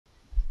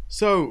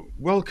So,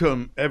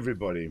 welcome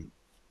everybody.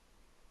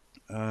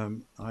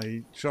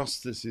 I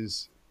trust this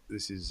is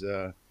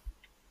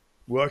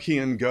working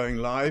and going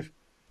live.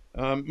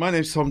 My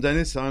name is Tom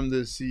Dennis. I'm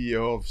the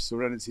CEO of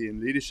Serenity in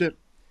Leadership,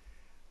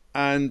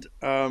 and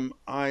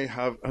I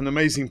have an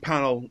amazing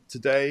panel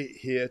today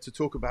here to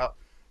talk about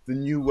the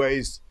new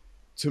ways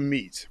to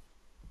meet.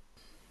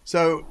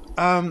 So,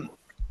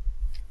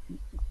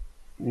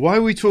 why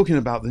are we talking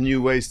about the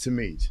new ways to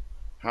meet?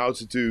 How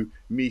to do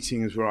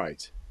meetings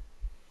right?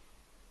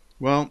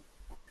 Well,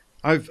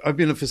 I've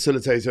been a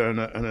facilitator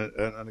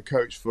and a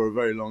coach for a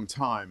very long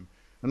time,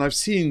 and I've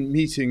seen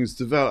meetings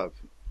develop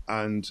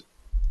and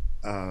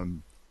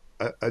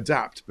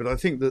adapt. But I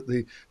think that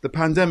the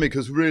pandemic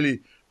has really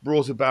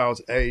brought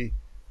about a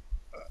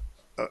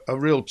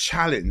real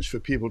challenge for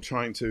people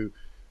trying to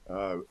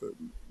uh,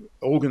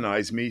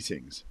 organize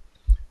meetings.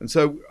 And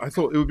so I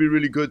thought it would be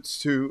really good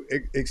to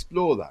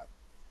explore that.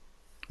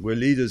 We're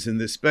leaders in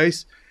this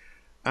space,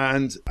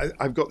 and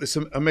I've got this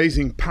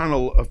amazing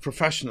panel of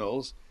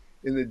professionals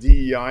in the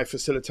DEI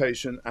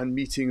facilitation and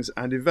meetings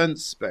and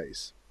events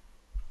space.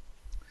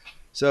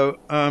 So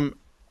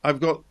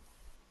I've got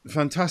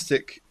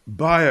fantastic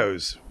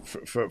bios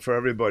for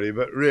everybody,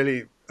 but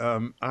really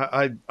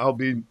I'll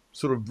be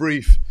sort of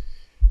brief.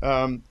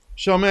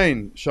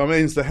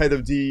 Charmain's the head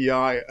of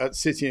DEI at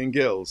City and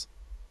Guilds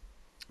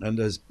and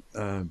has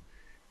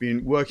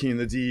been working in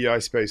the DEI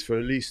space for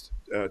at least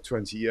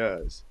 20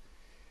 years.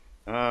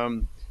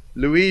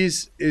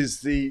 Louise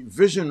is the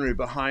visionary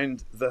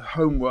behind the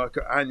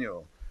Homeworker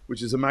Annual,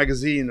 which is a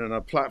magazine and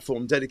a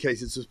platform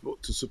dedicated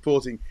to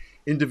supporting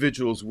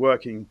individuals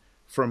working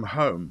from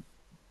home.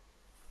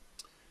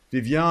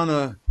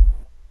 Viviane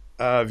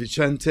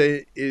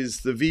Vicente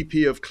is the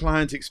VP of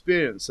Client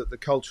Experience at the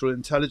Cultural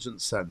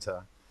Intelligence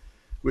Center,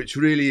 which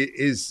really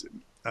is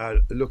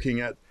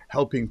looking at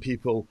helping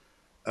people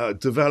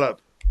develop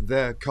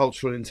their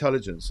cultural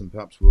intelligence, and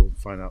perhaps we'll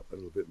find out a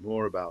little bit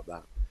more about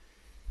that.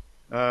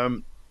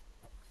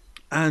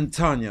 And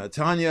Tania.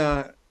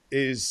 Tania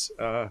is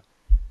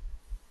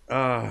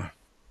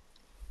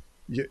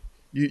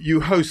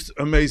you host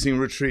amazing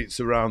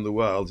retreats around the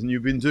world, and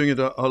you've been doing it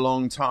a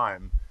long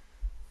time,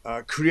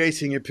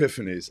 creating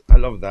epiphanies. I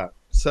love that.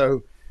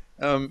 So,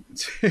 to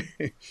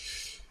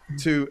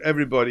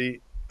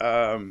everybody,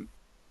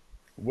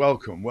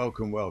 welcome.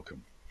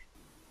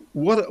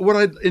 What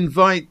I'd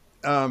invite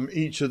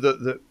each of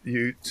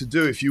you to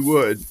do, if you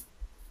would,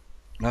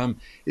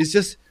 is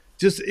just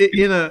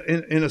in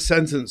a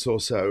sentence or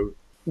so,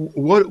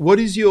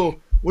 what is your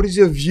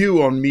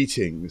view on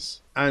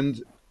meetings,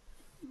 and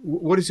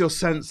what is your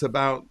sense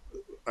about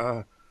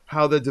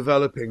how they're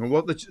developing, and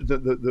what the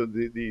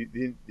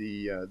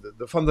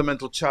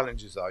fundamental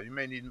challenges are? You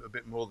may need a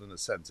bit more than a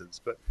sentence,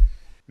 but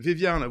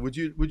Viviane, would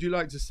you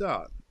like to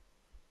start?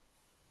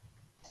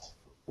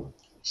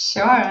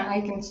 Sure, I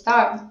can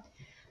start.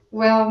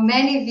 Well,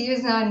 many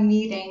views on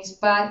meetings,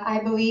 but I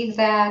believe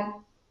that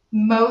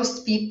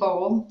most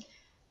people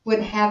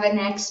would have an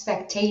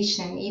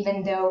expectation,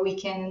 even though we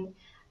can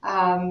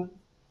um,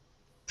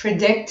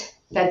 predict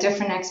that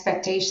different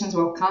expectations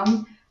will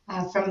come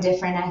from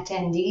different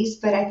attendees.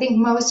 But I think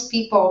most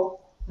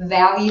people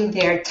value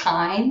their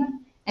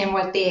time, and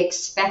what they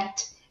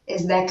expect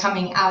is that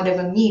coming out of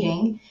a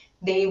meeting,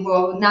 they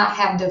will not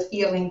have the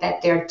feeling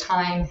that their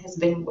time has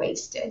been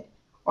wasted,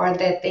 or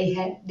that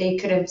they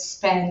could have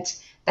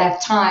spent that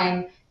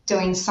time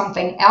doing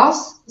something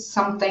else,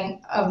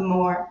 something of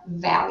more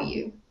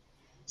value.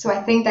 So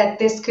I think that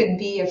this could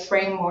be a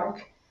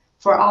framework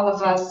for all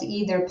of us,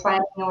 either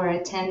planning or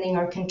attending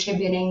or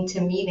contributing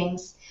to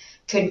meetings,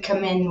 could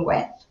come in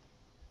with.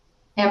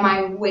 Am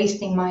I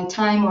wasting my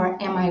time,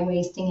 or am I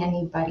wasting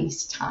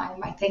anybody's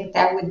time? I think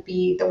that would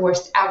be the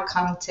worst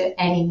outcome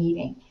to any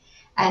meeting.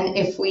 And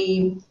if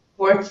we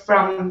work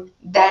from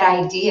that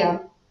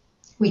idea,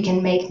 we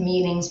can make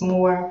meetings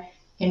more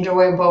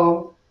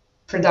enjoyable,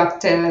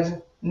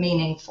 productive,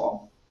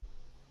 meaningful.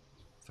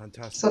 So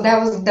Fantastic. that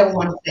was the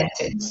one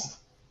sentence.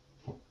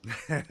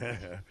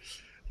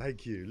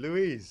 Thank you,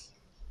 Louise.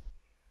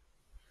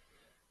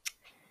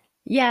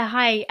 Yeah,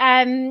 hi.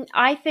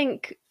 I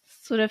think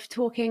sort of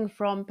talking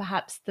from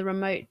perhaps the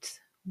remote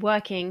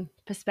working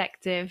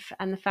perspective,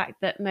 and the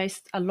fact that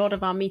a lot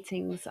of our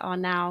meetings are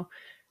now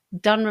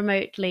done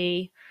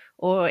remotely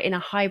or in a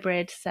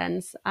hybrid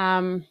sense,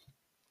 there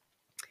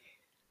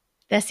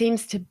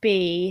seems to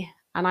be,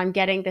 and I'm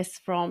getting this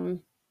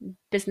from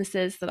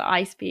businesses that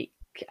I speak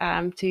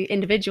to,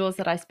 individuals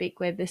that I speak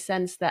with, this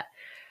sense that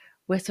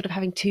we're sort of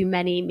having too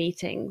many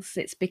meetings.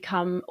 It's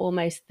become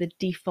almost the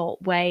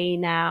default way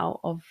now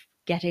of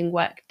getting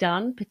work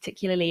done,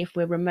 particularly if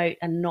we're remote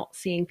and not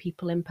seeing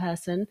people in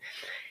person.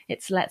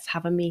 It's let's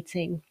have a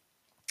meeting.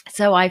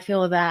 So I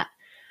feel that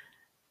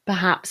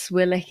perhaps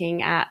we're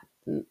looking at,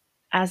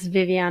 as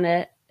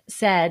Viviane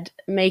said,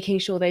 making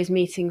sure those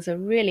meetings are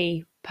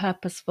really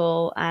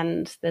purposeful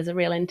and there's a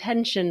real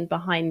intention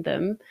behind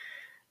them,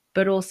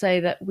 but also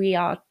that we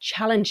are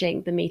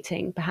challenging the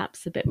meeting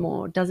perhaps a bit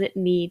more. Does it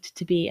need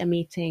to be a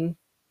meeting?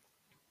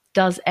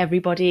 Does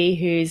everybody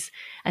who's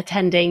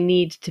attending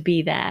need to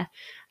be there?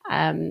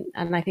 And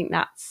I think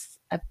that's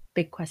a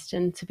big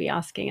question to be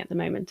asking at the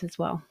moment as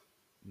well.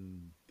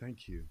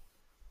 Thank you.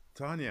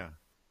 Tania?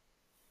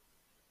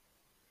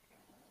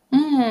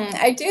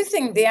 I do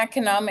think the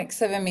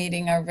economics of a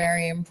meeting are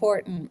very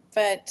important,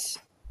 but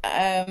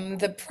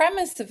the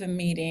premise of a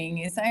meeting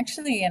is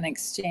actually an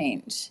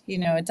exchange,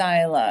 a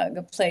dialogue,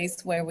 a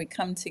place where we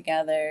come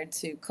together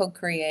to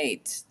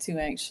co-create, to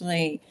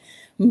actually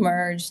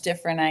merge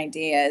different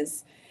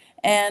ideas.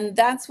 And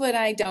that's what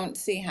I don't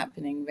see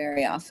happening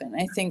very often.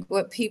 I think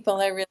what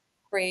people are really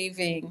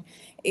craving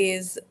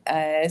is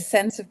a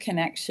sense of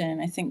connection.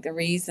 I think the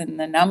reason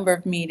the number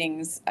of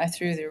meetings are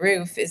through the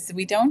roof is that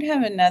we don't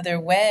have another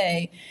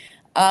way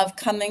of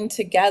coming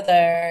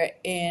together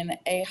in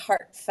a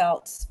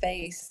heartfelt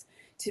space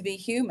to be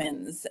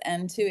humans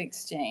and to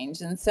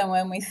exchange. And so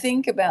when we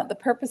think about the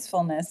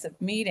purposefulness of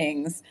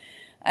meetings,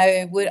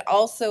 I would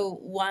also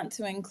want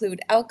to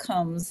include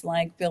outcomes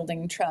like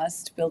building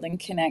trust, building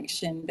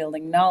connection,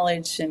 building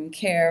knowledge and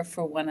care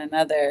for one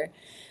another,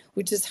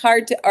 which is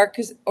hard to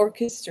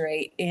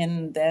orchestrate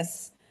in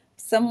this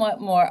somewhat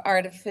more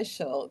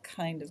artificial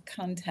kind of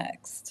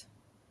context.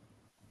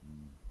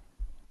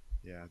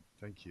 Yeah,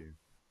 thank you.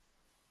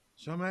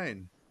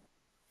 Charmain?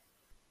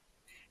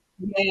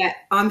 Yeah,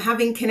 I'm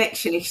having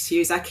connection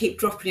issues. I keep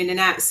dropping in and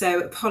out,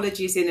 so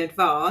apologies in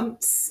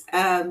advance.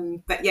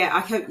 But yeah, I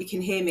hope you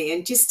can hear me.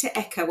 And just to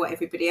echo what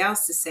everybody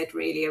else has said,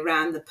 really,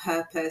 around the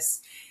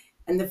purpose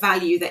and the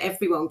value that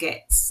everyone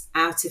gets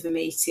out of a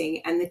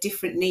meeting and the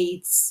different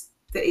needs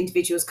that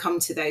individuals come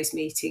to those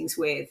meetings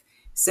with.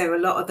 So a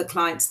lot of the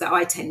clients that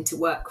I tend to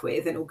work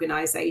with and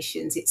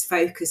organisations, it's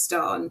focused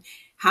on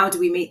how do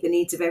we meet the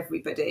needs of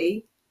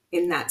everybody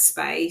in that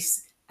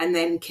space, and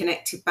then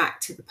connected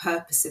back to the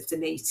purpose of the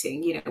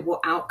meeting. What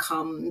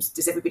outcomes,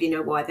 does everybody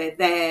know why they're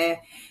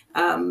there?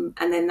 And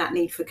then that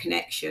need for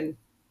connection.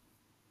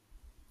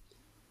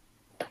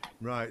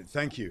 Right,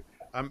 thank you.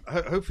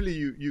 Hopefully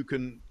you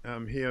can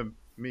hear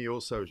me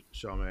also,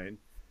 Charmain.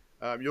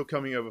 You're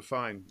coming over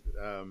fine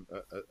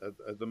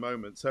at the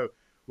moment. So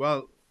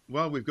while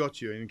we've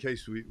got you, in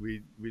case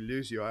we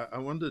lose you, I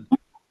wondered,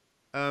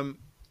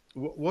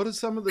 what are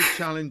some of the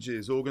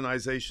challenges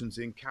organizations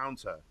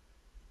encounter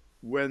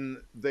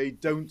when they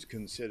don't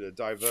consider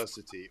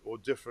diversity or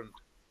different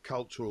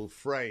cultural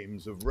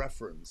frames of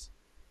reference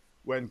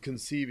when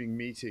conceiving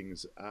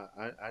meetings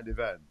and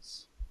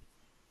events?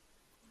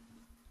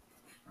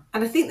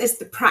 And I think there's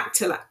the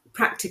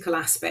practical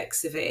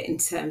aspects of it in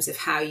terms of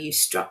how you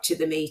structure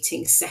the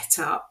meeting set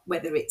up,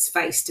 whether it's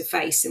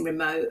face-to-face and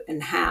remote,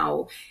 and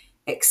how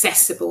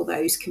accessible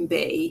those can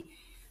be.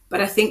 But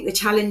I think the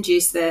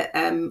challenges that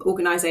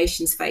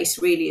organisations face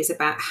really is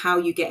about how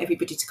you get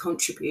everybody to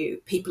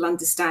contribute, people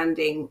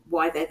understanding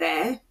why they're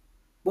there,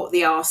 what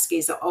the ask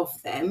is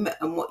of them,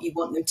 and what you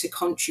want them to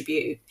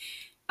contribute.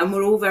 And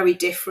we're all very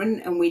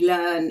different, and we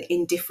learn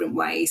in different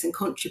ways and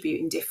contribute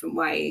in different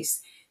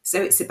ways.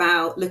 So it's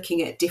about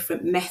looking at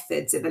different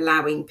methods of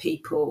allowing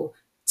people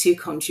to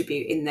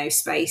contribute in those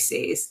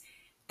spaces.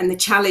 And the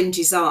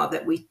challenges are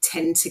that we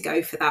tend to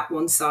go for that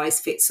one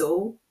size fits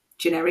all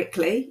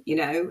generically,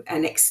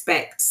 and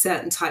expect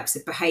certain types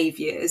of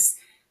behaviours,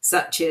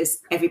 such as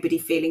everybody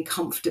feeling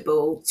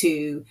comfortable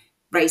to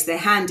raise their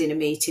hand in a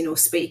meeting or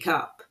speak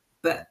up,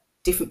 but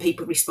different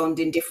people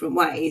respond in different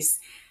ways.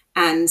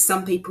 And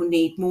some people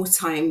need more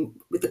time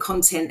with the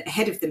content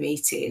ahead of the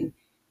meeting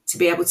to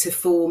be able to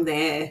form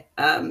their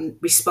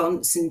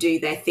response and do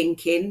their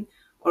thinking,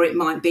 or it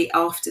might be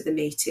after the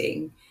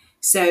meeting.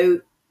 So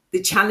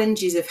the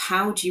challenges of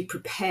how do you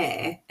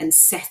prepare and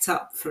set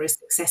up for a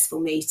successful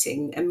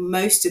meeting, and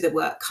most of the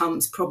work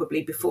comes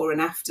probably before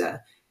and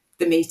after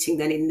the meeting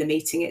than in the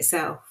meeting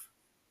itself.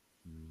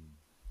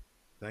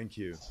 Thank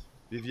you.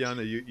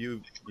 Viviane,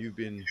 you've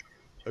been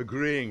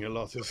agreeing a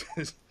lot as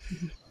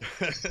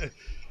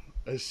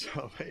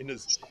Charmain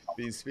has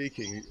been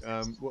speaking.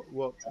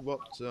 What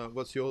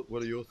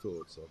are your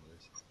thoughts on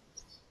this?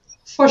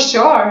 For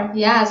sure,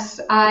 yes.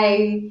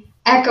 I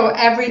echo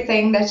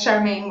everything that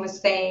Charmaine was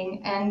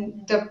saying,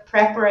 and the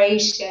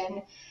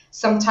preparation,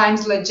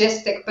 sometimes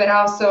logistic, but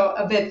also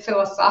a bit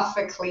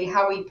philosophically,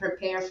 how we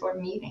prepare for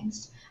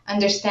meetings,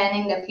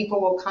 understanding that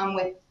people will come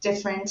with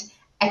different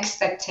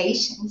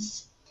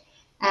expectations,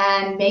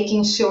 and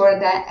making sure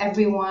that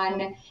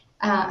everyone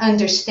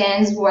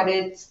understands what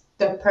is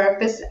the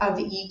purpose of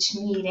each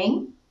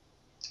meeting.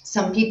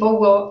 Some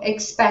people will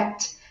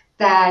expect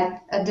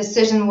that a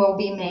decision will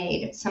be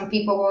made. Some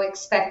people will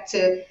expect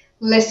to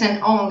listen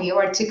only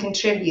or to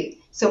contribute.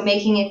 So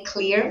making it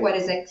clear what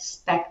is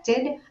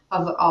expected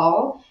of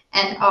all,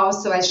 and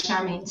also, as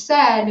Charmaine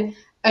said,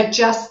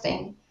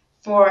 adjusting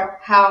for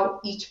how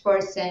each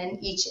person,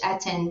 each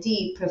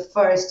attendee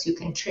prefers to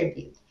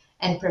contribute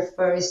and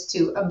prefers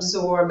to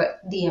absorb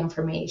the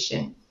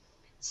information.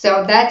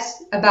 So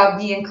that's about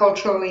being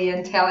culturally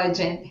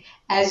intelligent,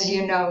 as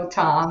you know,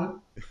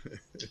 Tom.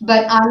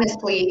 But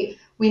honestly,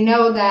 we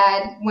know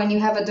that when you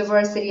have a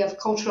diversity of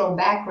cultural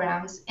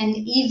backgrounds, and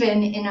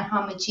even in a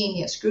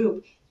homogeneous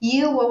group,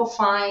 you will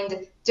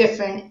find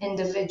different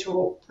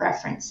individual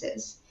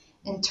preferences.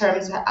 in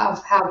terms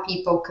of how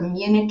people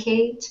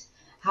communicate,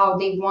 how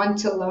they want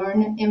to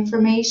learn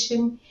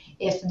information,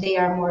 if they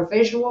are more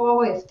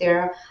visual, if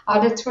they're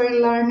auditory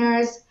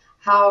learners,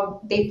 how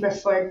they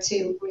prefer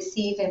to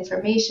receive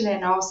information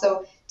and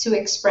also to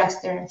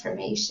express their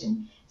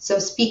information. So,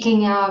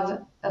 speaking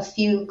of a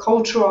few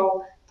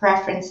cultural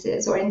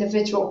preferences or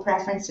individual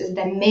preferences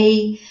that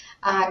may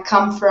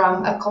come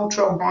from a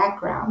cultural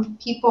background,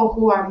 people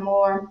who are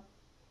more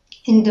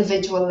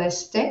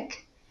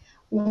individualistic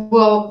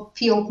will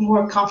feel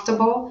more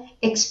comfortable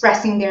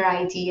expressing their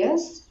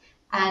ideas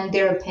and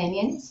their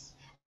opinions.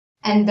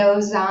 And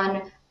those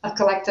on a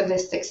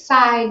collectivistic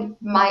side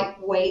might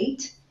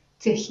wait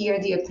to hear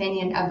the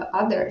opinion of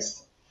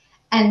others.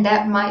 And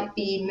that might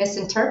be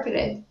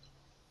misinterpreted.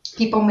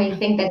 People may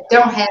think that they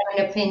don't have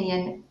an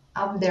opinion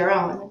of their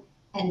own,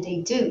 and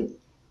they do.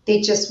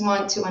 They just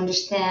want to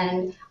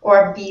understand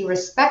or be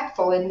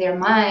respectful in their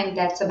mind.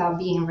 That's about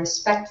being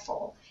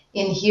respectful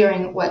in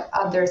hearing what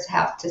others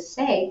have to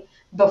say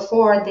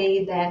before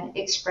they then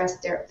express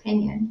their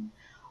opinion.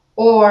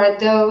 Or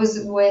those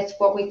with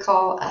what we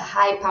call a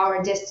high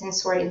power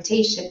distance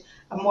orientation,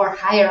 a more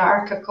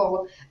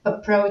hierarchical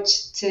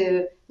approach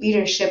to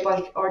leadership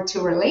or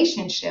to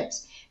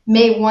relationships,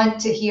 may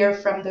want to hear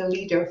from the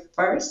leader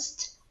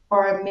first,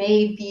 or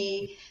may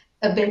be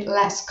a bit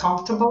less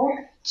comfortable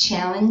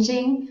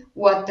challenging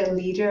what the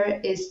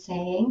leader is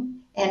saying.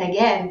 And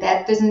again,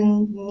 that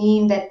doesn't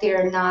mean that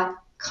they're not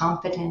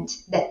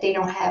competent, that they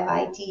don't have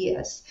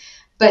ideas.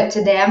 But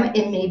to them,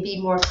 it may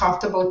be more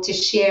comfortable to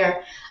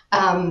share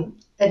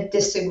a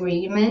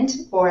disagreement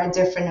or a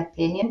different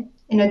opinion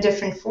in a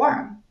different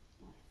forum.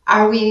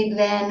 Are we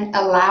then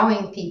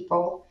allowing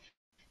people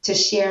to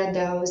share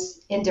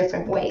those in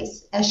different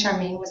ways, as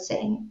Charmaine was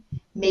saying,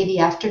 maybe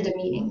after the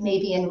meeting,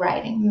 maybe in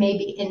writing,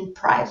 maybe in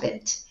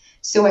private?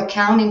 So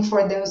accounting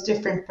for those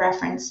different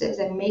preferences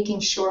and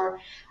making sure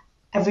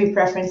every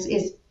preference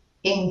is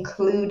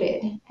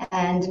included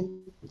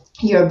and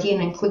you're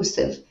being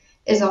inclusive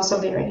is also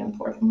very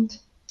important.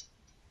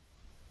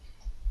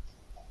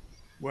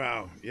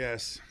 Wow.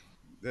 Yes.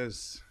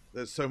 There's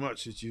so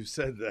much that you've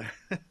said there.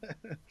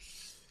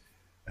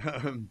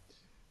 um,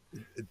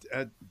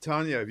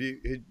 Tanya, have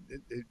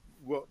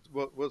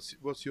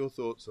what's your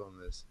thoughts on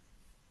this?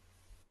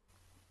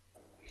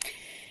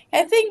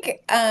 I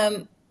think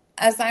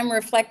as I'm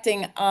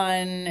reflecting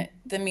on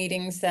the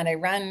meetings that I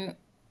run,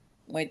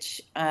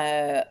 which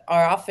are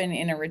often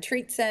in a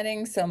retreat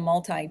setting, so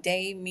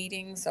multi-day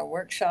meetings or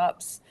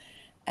workshops,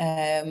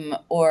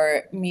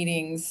 or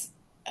meetings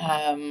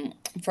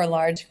for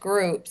large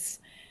groups,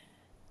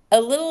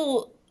 a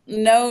little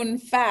known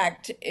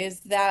fact is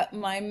that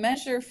my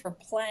measure for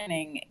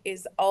planning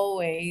is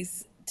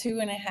always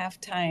 2.5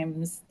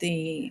 times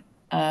the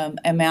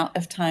amount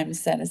of time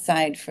set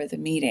aside for the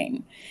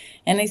meeting.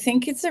 And I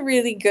think it's a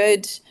really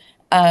good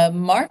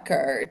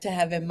marker to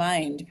have in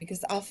mind,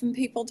 because often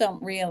people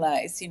don't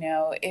realize,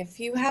 if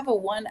you have a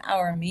 1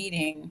 hour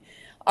meeting,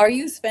 are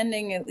you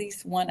spending at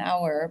least 1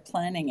 hour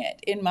planning it?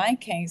 In my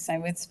case, I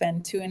would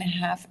spend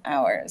 2.5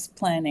 hours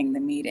planning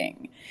the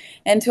meeting.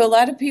 And to a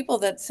lot of people,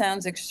 that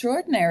sounds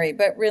extraordinary,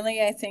 but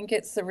really, I think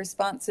it's the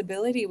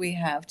responsibility we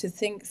have to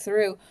think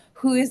through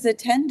who is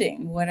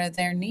attending, what are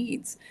their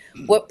needs,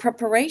 what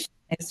preparation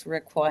is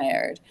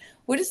required,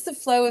 what is the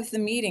flow of the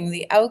meeting,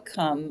 the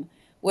outcome,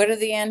 what are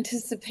the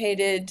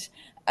anticipated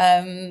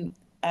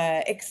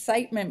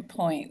excitement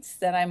points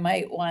that I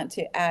might want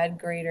to add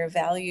greater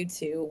value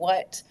to,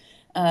 what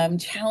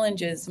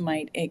challenges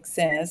might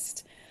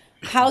exist,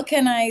 how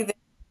can I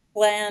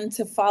plan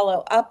to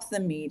follow up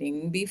the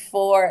meeting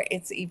before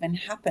it's even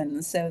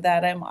happened so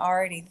that I'm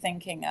already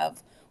thinking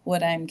of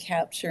what I'm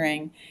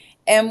capturing.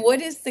 And what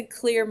is the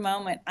clear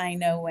moment I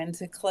know when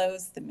to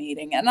close the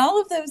meeting? And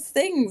all of those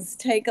things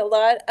take a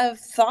lot of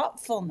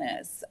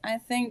thoughtfulness. I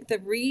think the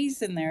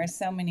reason there are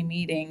so many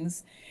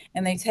meetings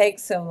and they take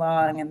so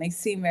long and they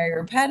seem very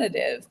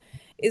repetitive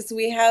is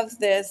we have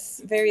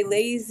this very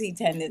lazy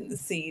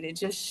tendency to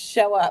just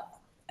show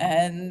up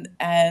and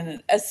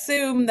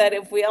assume that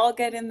if we all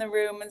get in the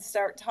room and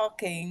start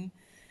talking,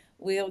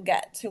 we'll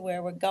get to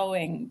where we're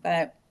going.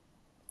 But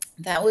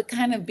that would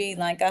kind of be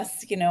like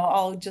us,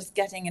 all just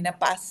getting in a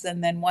bus,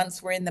 and then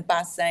once we're in the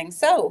bus saying,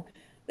 so,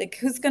 like,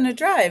 who's going to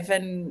drive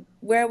and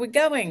where are we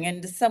going?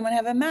 And does someone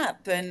have a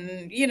map?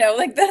 And,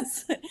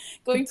 that's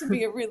going to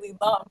be a really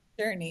long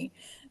journey.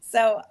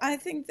 So I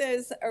think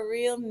there's a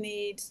real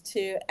need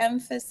to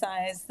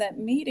emphasize that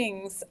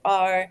meetings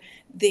are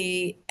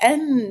the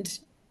end,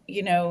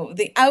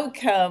 the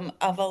outcome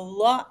of a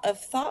lot of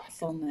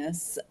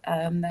thoughtfulness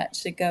that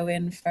should go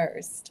in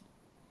first.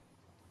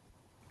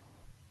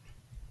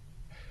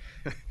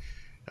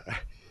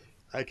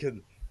 I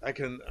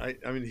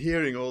mean,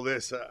 hearing all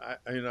this,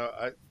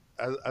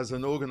 as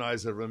an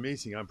organizer of a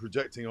meeting, I'm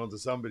projecting onto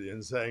somebody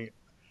and saying,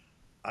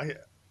 I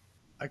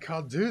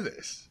can't do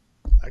this.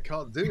 I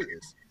can't do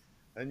this.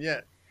 And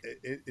yet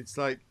it's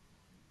like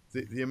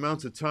the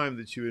amount of time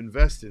that you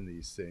invest in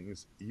these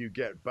things, you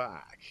get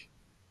back.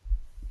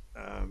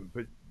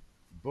 But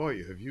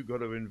boy, have you got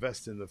to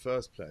invest in the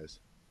first place.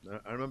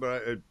 I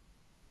remember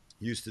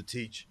used to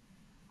teach.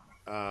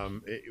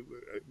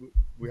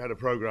 We had a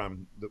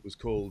program that was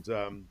called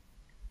the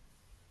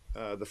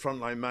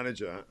Frontline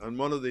Manager, and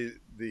one of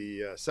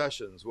the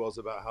sessions was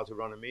about how to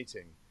run a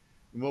meeting.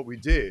 And what we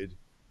did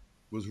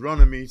was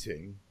run a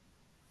meeting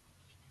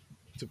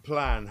to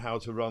plan how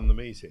to run the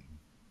meeting,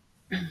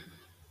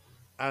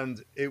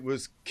 and it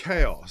was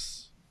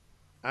chaos.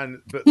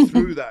 But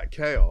through that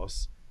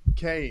chaos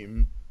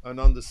came an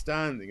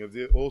understanding of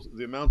the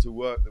amount of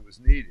work that was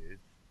needed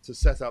to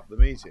set up the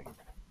meeting.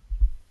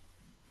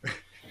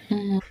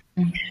 Yeah.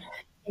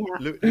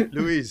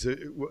 Louise,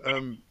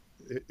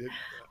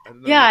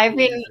 yeah, I've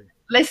been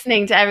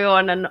listening to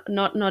everyone and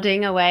not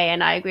nodding away,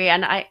 and I agree.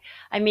 And I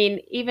mean,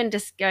 even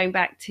just going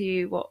back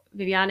to what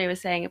Viviane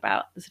was saying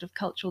about the sort of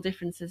cultural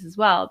differences as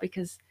well,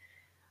 because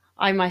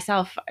I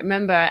myself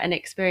remember an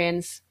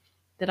experience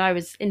that I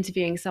was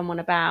interviewing someone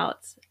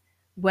about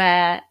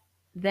where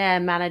their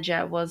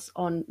manager was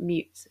on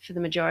mute for the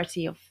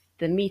majority of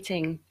the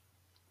meeting,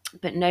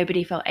 but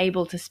nobody felt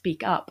able to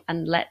speak up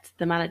and let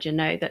the manager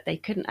know that they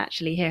couldn't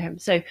actually hear him.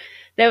 So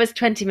there was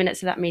 20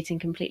 minutes of that meeting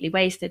completely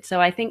wasted.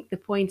 So I think the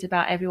point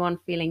about everyone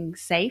feeling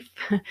safe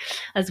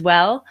as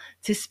well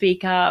to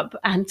speak up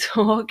and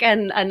talk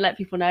and let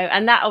people know,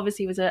 and that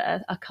obviously was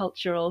a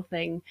cultural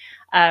thing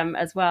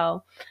as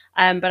well.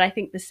 But I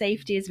think the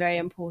safety is very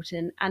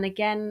important. And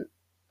again,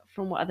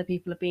 from what other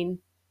people have been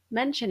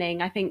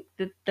mentioning, I think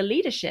the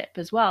leadership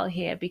as well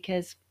here,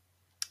 because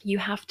you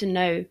have to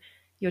know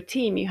your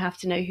team, you have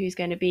to know who's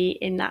going to be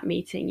in that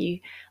meeting. You,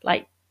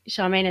 like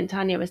Charmain and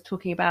Tania was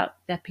talking about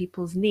their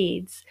people's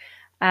needs.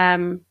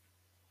 You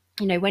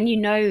know, when you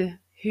know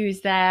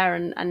who's there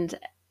and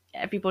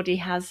everybody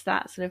has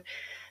that sort of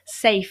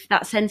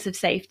that sense of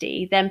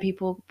safety, then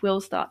people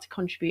will start to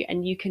contribute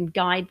and you can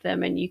guide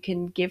them and you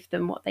can give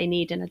them what they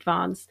need in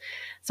advance.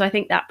 So I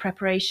think that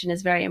preparation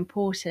is very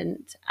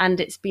important, and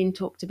it's been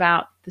talked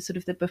about the sort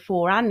of the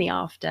before and the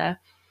after.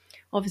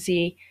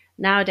 Obviously,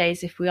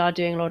 nowadays, if we are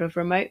doing a lot of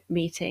remote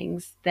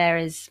meetings, there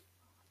is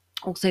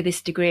also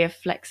this degree of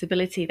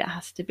flexibility that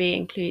has to be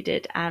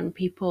included, and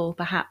people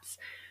perhaps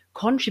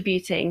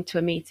contributing to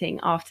a meeting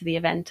after the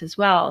event as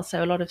well.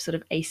 So a lot of sort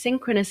of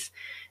asynchronous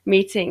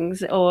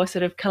meetings or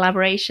sort of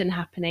collaboration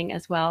happening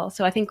as well.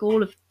 So I think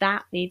all of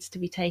that needs to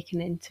be taken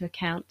into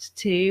account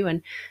too,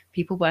 and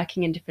people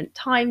working in different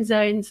time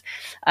zones,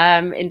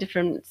 in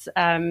different,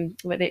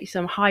 whether it's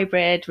some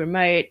hybrid,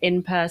 remote,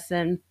 in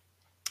person.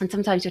 And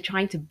sometimes you're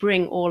trying to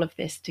bring all of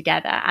this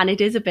together, and it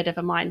is a bit of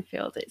a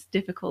minefield. It's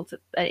difficult.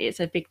 It's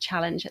a big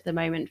challenge at the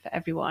moment for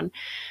everyone.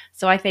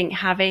 So I think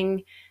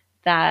having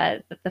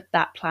that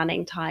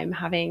planning time,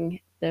 having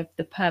the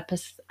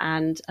purpose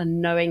and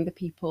knowing the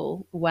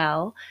people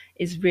well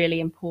is really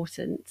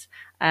important.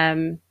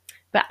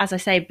 But as I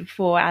say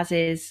before, as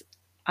is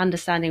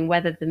understanding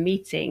whether the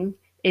meeting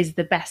is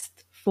the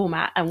best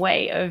format and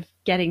way of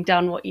getting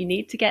done what you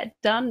need to get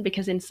done,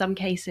 because in some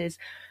cases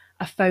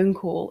a phone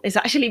call is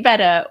actually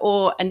better,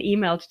 or an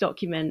emailed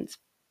document,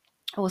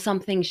 or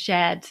something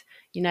shared,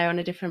 you know, on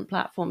a different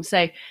platform.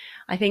 So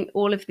I think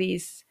all of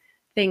these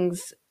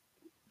things,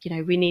 you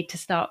know, we need to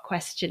start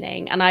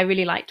questioning. And I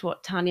really liked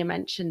what Tania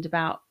mentioned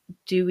about,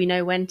 do we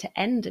know when to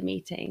end a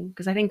meeting?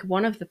 Because I think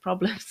one of the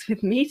problems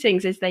with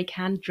meetings is they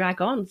can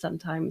drag on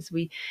sometimes.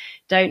 We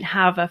don't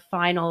have a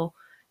final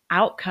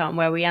outcome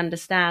where we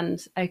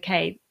understand,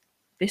 okay,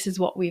 this is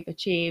what we've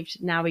achieved.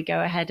 Now we go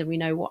ahead and we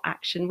know what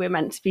action we're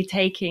meant to be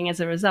taking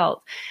as a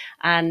result.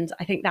 And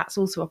I think that's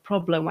also a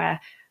problem where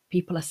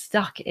people are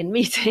stuck in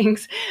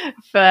meetings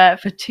for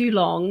too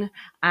long,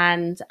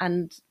 and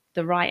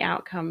the right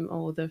outcome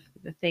or the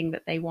thing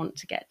that they want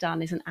to get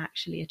done isn't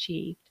actually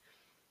achieved.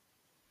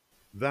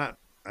 That,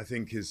 I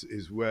think,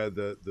 is where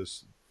the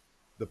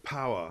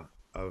power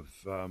of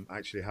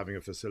actually having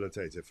a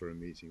facilitator for a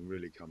meeting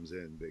really comes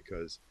in,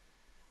 because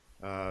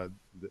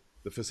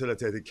the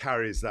facilitator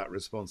carries that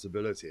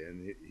responsibility,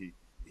 and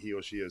he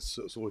or she has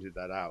sorted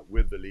that out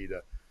with the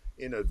leader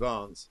in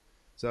advance.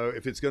 So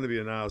if it's going to be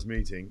an hour's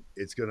meeting,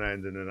 it's going to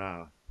end in an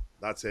hour.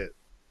 That's it.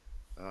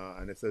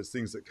 And if there's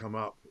things that come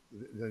up,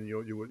 then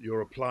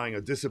you're applying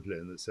a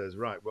discipline that says,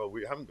 right, well,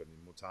 we haven't got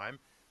any more time.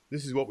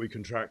 This is what we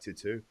contracted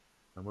to,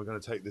 and we're going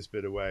to take this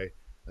bit away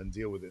and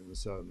deal with it in a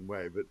certain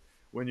way. But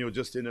when you're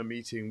just in a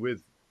meeting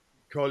with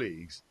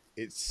colleagues,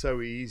 it's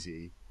so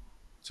easy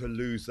to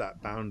lose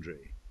that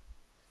boundary,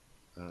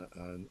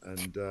 and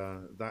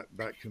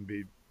that can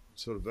be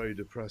sort of very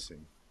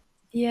depressing.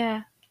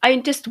 Yeah, I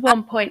mean, just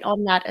one point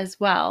on that as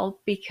well,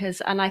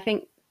 because, and I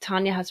think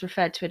Tania has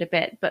referred to it a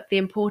bit, but the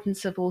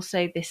importance of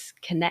also this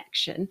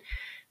connection,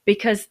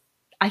 because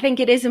I think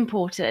it is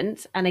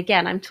important. And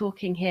again, I'm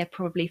talking here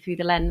probably through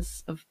the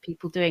lens of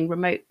people doing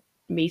remote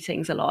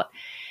meetings a lot,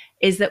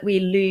 is that we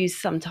lose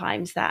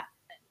sometimes that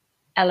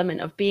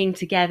element of being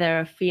together,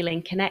 of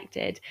feeling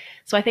connected.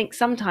 So I think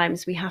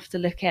sometimes we have to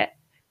look at,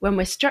 when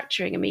we're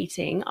structuring a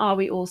meeting, are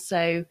we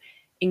also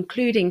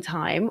including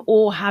time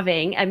or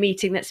having a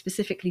meeting that's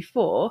specifically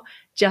for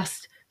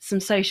just some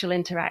social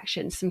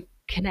interaction, some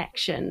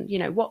connection? You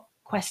know, what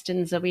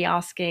questions are we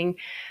asking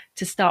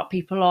to start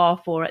people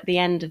off, or at the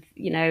end of,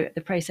 you know,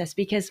 the process?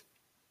 Because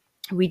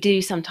we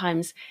do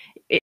sometimes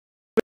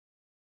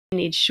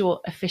need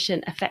short,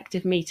 efficient,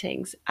 effective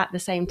meetings. At the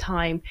same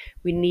time,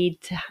 we need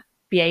to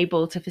be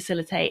able to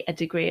facilitate a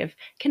degree of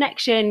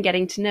connection,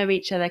 getting to know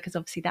each other, because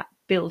obviously that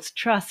builds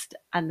trust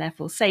and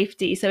therefore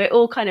safety. So it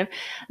all kind of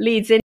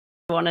leads into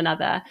one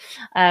another.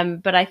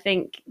 But I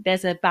think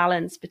there's a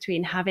balance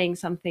between having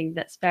something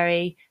that's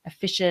very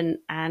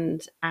efficient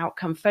and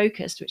outcome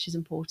focused, which is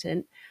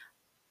important,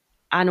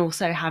 and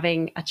also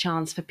having a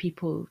chance for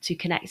people to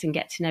connect and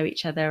get to know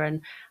each other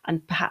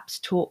and perhaps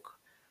talk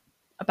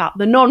about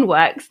the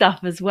non-work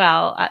stuff as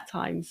well at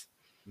times.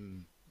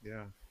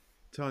 Yeah.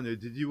 Tania,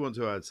 did you want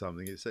to add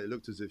something? It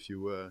looked as if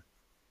you were.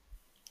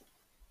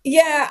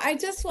 Yeah, I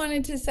just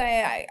wanted to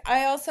say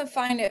I also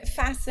find it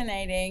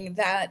fascinating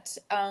that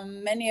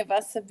many of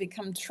us have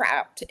become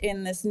trapped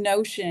in this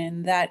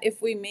notion that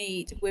if we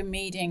meet, we're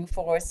meeting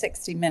for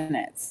 60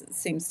 minutes. It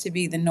seems to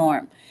be the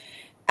norm.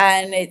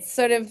 And it's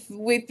sort of,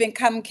 we've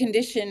become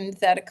conditioned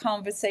that a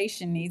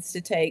conversation needs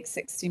to take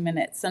 60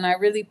 minutes. And I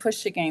really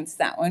push against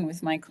that one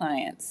with my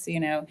clients. You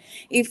know,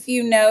 if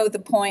you know the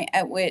point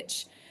at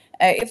which,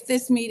 if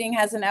this meeting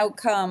has an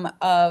outcome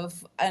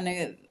of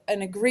an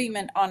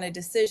agreement on a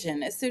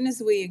decision, as soon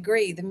as we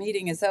agree, the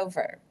meeting is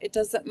over. It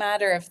doesn't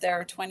matter if there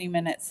are 20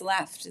 minutes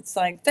left. It's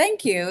like,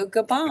 thank you,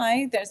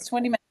 goodbye. There's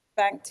 20 minutes,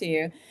 back to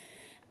you.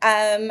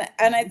 And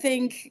I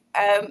think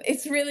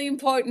it's really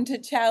important to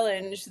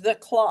challenge the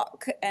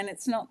clock, and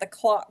it's not the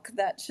clock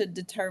that should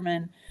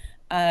determine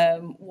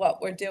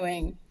what we're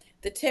doing.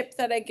 The tip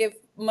that I give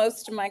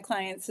most of my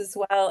clients as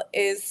well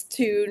is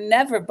to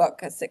never book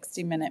a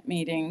 60-minute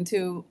meeting,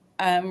 to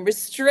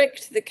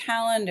restrict the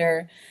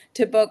calendar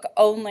to book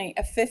only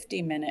a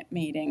 50-minute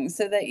meeting,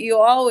 so that you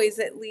always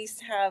at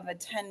least have a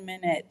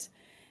 10-minute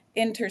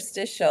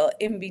interstitial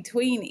in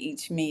between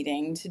each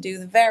meeting to do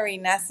the very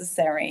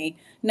necessary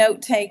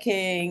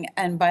note-taking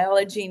and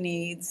biology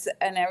needs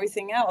and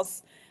everything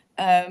else.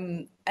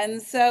 And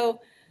so,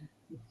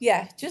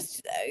 yeah,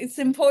 just it's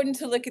important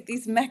to look at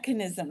these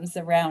mechanisms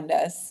around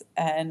us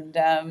and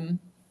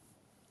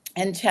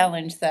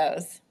challenge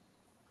those.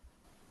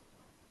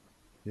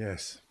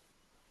 Yes,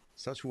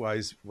 such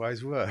wise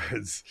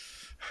words.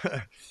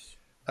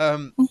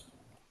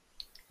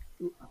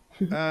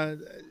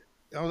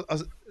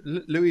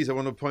 Louise, I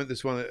want to point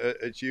this one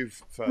at you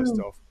first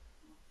off.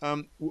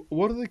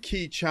 What are the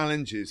key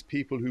challenges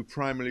people who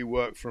primarily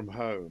work from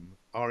home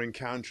are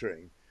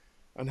encountering,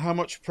 and how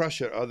much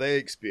pressure are they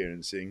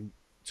experiencing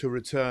to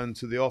return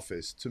to the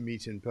office to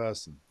meet in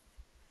person?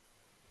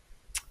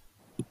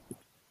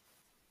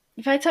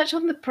 If I touch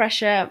on the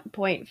pressure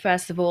point,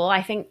 first of all,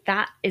 I think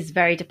that is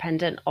very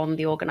dependent on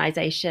the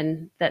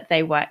organization that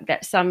they work.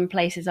 That some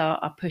places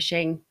are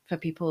pushing for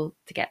people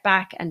to get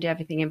back and do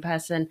everything in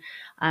person.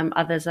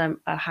 Others are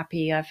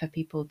happier for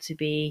people to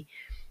be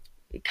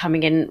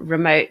coming in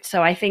remote.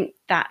 So I think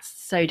that's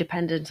so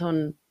dependent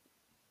on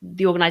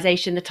the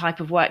organization, the type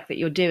of work that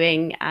you're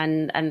doing,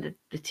 and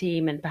the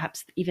team, and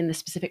perhaps even the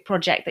specific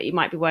project that you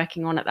might be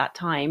working on at that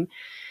time.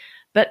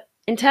 But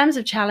in terms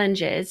of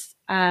challenges,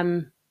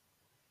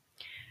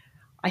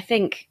 I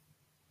think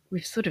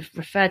we've sort of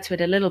referred to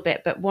it a little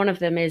bit, but one of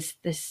them is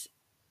this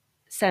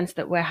sense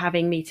that we're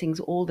having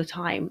meetings all the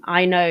time.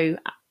 I know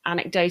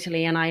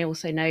anecdotally, and I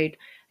also know,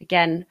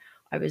 again,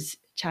 I was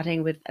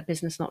chatting with a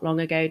business not long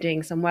ago,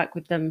 doing some work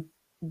with them.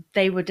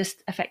 They were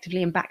just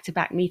effectively in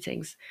back-to-back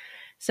meetings.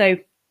 So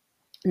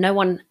no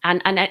one,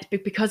 and it's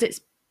because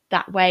it's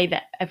that way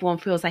that everyone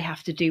feels they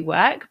have to do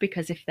work,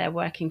 because if they're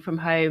working from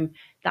home,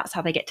 that's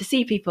how they get to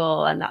see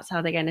people and that's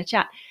how they're going to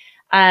chat.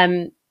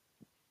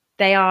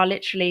 They are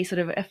literally sort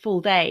of a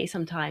full day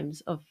sometimes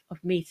of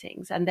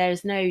meetings, and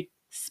there's no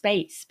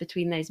space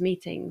between those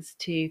meetings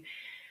to,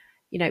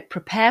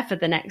 prepare for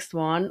the next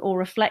one or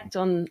reflect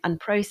on and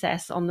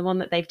process on the one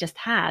that they've just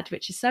had,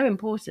 which is so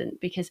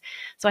important.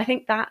 So I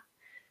think that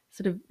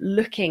sort of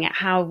looking at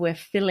how we're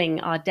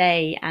filling our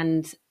day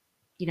and,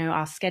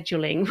 our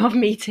scheduling of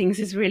meetings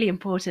is really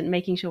important,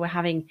 making sure we're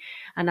having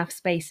enough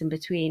space in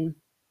between.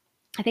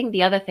 I think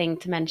the other thing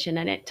to mention,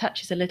 and it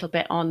touches a little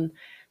bit on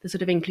the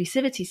sort of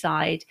inclusivity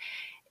side,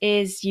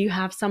 is you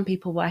have some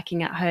people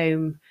working at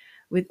home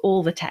with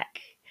all the tech,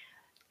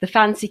 the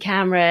fancy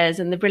cameras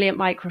and the brilliant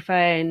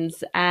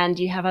microphones, and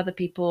you have other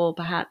people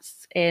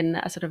perhaps in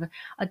a sort of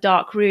a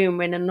dark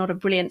room in not a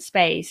brilliant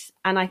space.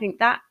 And I think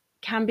that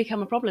can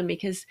become a problem,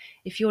 because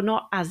if you're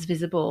not as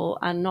visible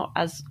and not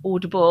as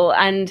audible,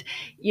 and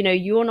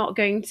you're not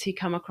going to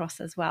come across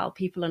as well,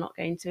 people are not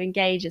going to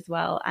engage as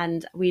well.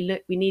 And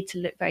we need to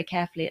look very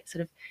carefully at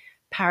sort of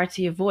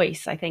parity of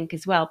voice, I think,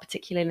 as well,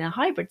 particularly in a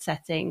hybrid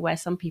setting where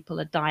some people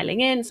are dialing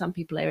in, some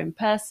people are in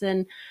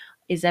person.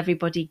 Is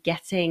everybody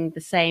getting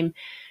the same?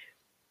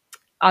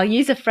 I'll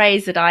use a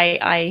phrase that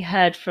I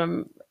heard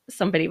from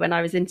somebody when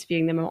I was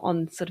interviewing them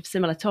on sort of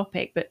similar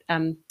topic, but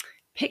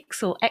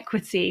pixel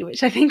equity,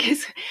 which I think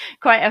is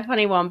quite a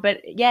funny one.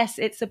 But yes,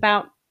 it's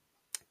about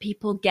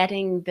people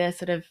getting the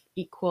sort of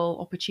equal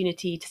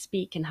opportunity to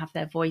speak and have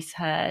their voice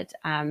heard.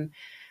 And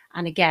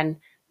again,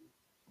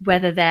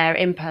 whether they're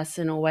in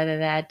person or whether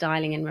they're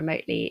dialing in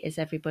remotely, is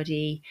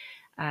everybody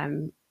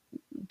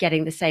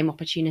getting the same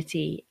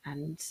opportunity.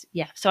 And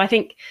yeah, so I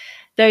think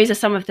those are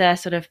some of the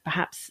sort of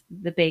perhaps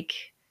the big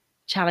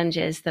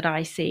challenges that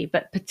I see,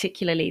 but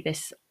particularly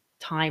this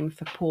time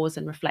for pause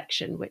and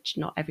reflection, which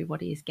not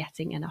everybody is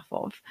getting enough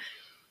of.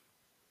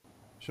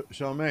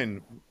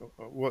 Charmain,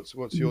 what's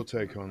your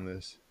take on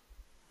this?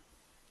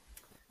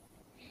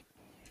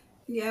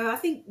 Yeah, I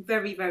think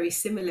very, very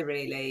similar,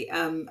 really.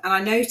 And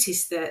I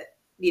noticed that,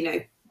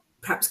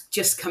 perhaps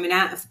just coming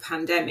out of the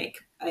pandemic,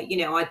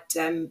 I'd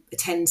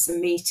attend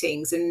some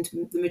meetings and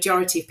the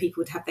majority of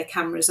people would have their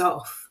cameras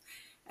off.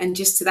 And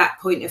just to that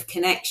point of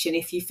connection,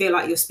 if you feel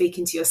like you're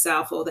speaking to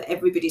yourself or that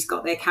everybody's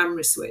got their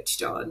camera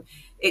switched on,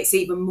 it's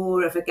even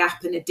more of a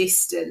gap and a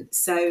distance.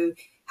 So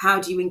how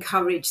do you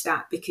encourage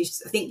that?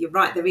 Because I think you're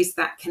right, there is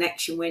that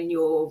connection when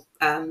you're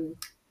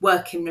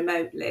working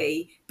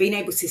remotely. Being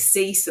able to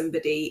see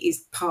somebody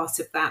is part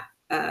of that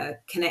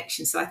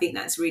connection. So I think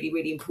that's really,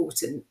 really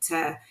important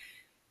to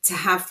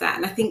have that.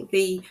 And I think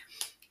the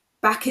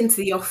back into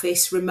the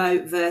office,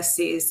 remote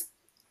versus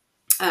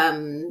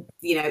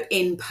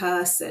in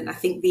person, I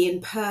think the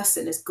in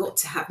person has got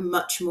to have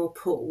much more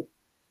pull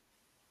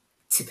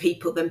to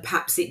people than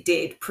perhaps it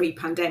did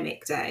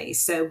pre-pandemic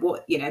days. So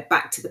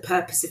back to the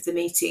purpose of the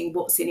meeting,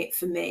 what's in it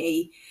for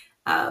me,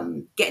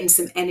 getting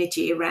some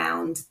energy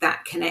around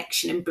that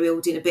connection and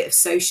building a bit of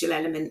social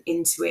element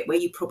into it where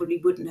you probably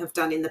wouldn't have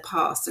done in the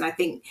past. And I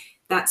think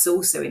that's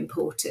also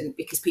important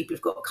because people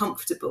have got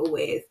comfortable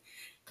with,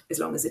 as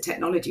long as the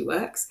technology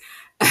works,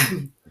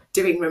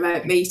 doing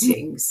remote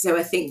meetings. So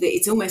I think that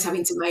it's almost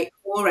having to make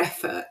more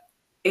effort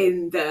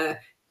in the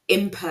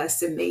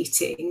in-person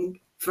meeting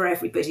for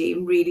everybody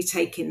and really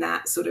taking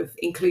that sort of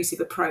inclusive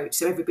approach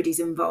so everybody's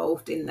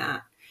involved in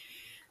that.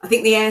 I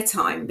think the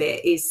airtime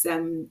bit is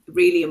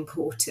really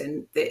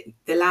important, that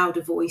the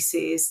louder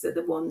voices are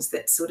the ones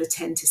that sort of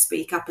tend to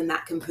speak up, and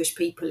that can push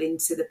people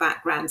into the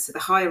background, so the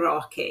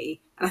hierarchy.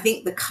 And I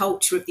think the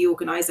culture of the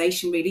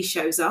organisation really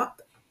shows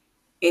up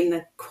in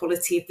the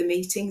quality of the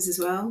meetings as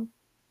well.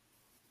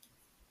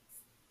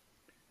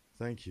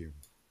 Thank you.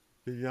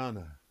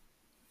 Viviane.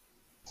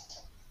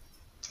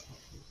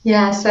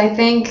 Yes, I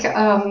think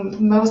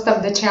most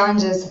of the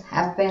challenges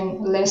have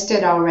been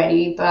listed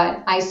already,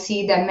 but I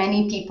see that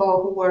many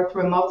people who work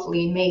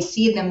remotely may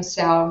see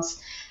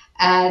themselves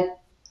at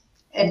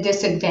a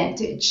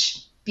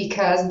disadvantage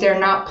because they're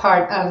not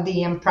part of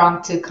the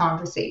impromptu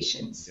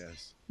conversations,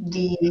 Yes.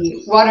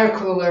 the water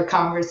cooler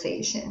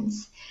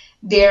conversations.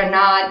 They're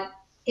not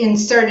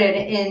inserted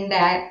in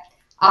that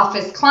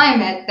office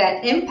climate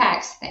that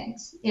impacts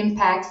things,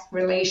 impacts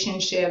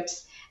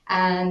relationships,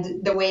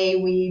 and the way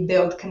we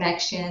build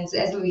connections.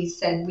 As Louise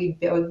said, we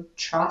build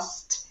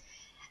trust.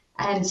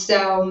 And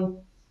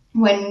so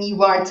when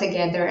you are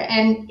together,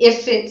 and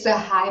if it's a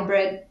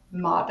hybrid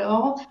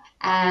model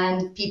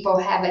and people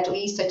have at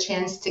least a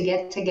chance to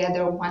get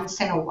together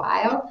once in a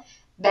while,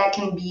 that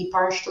can be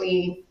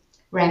partially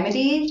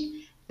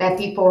remedied, that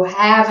people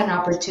have an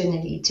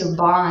opportunity to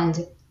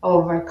bond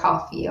over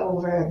coffee,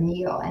 over a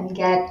meal, and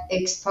get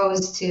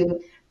exposed to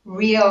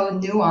real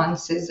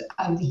nuances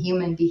of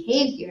human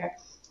behavior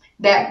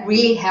that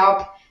really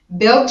help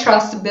build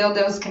trust, build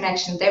those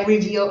connections, that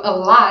reveal a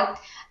lot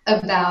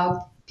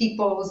about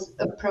people's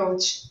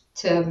approach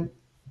to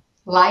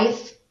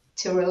life,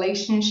 to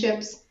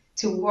relationships,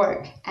 to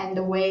work, and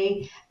the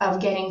way of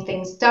getting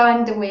things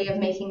done, the way of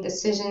making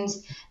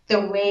decisions,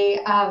 the way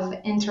of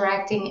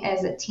interacting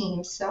as a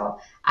team. So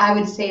I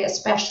would say,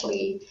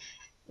 especially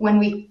when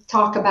we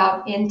talk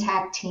about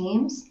intact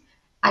teams,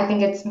 I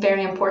think it's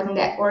very important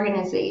that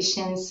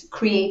organizations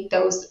create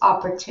those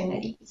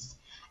opportunities.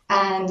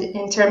 And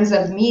in terms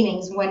of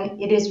meetings, when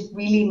it is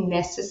really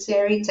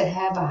necessary to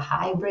have a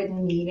hybrid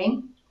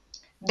meeting,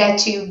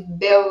 that you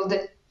build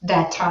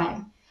that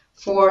time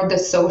for the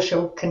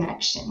social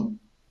connection.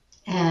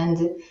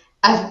 And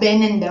I've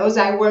been in those.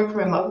 I work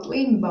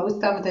remotely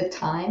most of the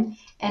time,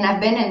 and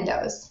I've been in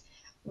those.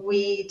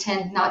 We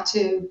tend not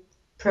to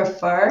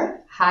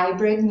prefer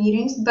hybrid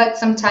meetings, but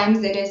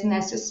sometimes it is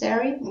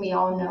necessary. We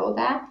all know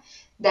that.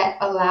 That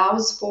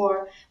allows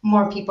for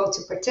more people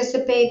to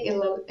participate.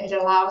 It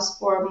allows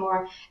for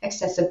more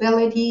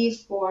accessibility,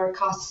 for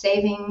cost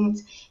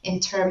savings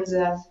in terms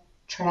of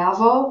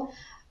travel.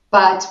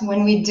 But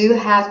when we do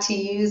have to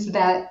use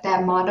that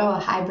model, a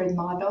hybrid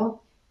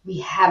model, we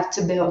have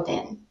to build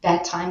in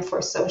that time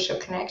for social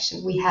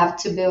connection. We have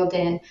to build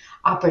in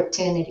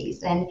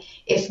opportunities. And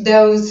if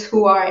those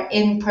who are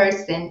in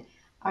person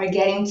are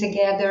getting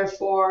together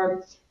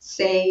for,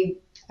 say,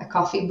 a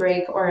coffee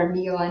break or a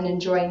meal and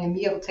enjoying a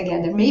meal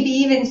together, maybe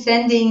even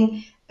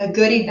sending a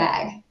goodie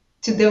bag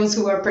to those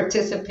who are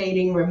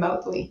participating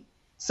remotely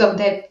so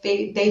that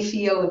they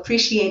feel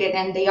appreciated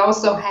and they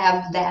also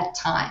have that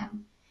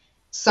time,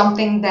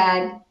 something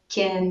that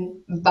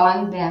can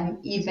bond them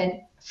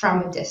even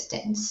from a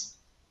distance.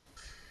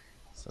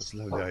 Such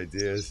lovely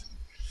ideas.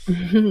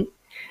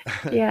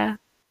 Yeah.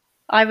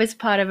 I was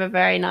part of a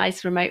very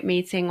nice remote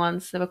meeting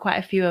once. There were quite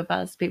a few of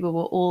us. People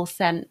were all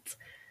sent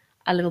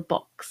a little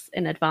box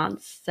in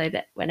advance so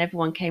that when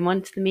everyone came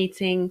onto the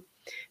meeting,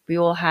 we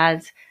all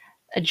had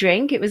a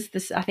drink. It was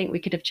this, I think we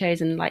could have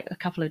chosen like a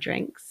couple of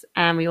drinks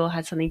and we all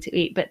had something to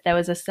eat, but there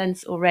was a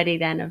sense already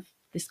then of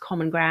this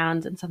common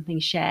ground and something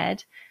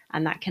shared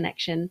and that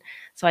connection.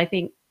 So I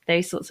think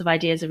those sorts of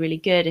ideas are really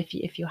good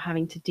if you're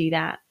having to do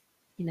that,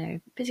 you know,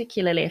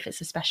 particularly if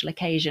it's a special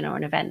occasion or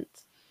an event.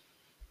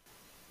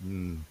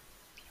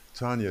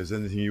 Tania, is there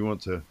anything you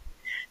want to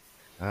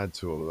add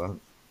to all of that?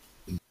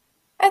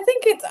 I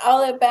think it's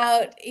all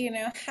about, you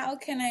know, how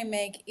can I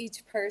make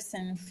each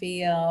person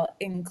feel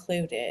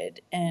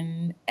included,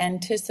 and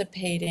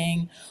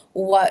anticipating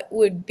what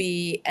would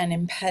be an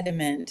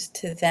impediment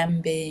to them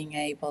being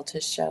able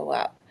to show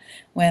up,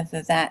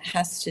 whether that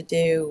has to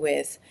do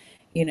with,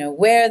 you know,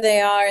 where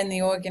they are in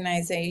the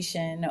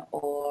organization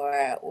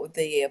or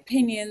the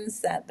opinions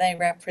that they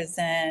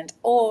represent,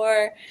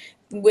 or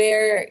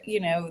where, you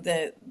know,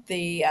 the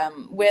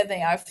where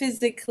they are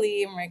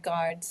physically in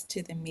regards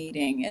to the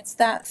meeting. It's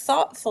that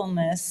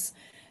thoughtfulness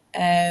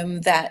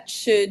that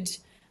should,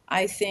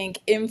 I think,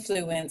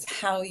 influence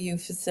how you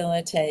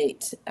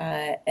facilitate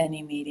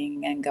any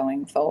meeting and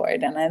going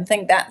forward. And I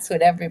think that's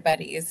what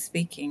everybody is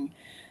speaking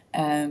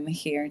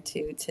here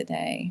to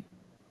today.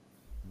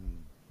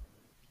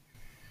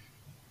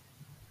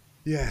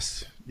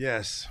 Yes,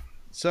 yes.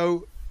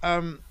 So,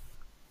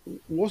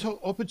 what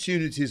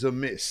opportunities are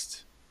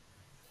missed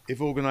if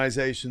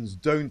organizations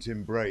don't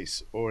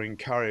embrace or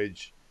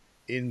encourage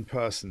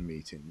in-person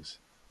meetings?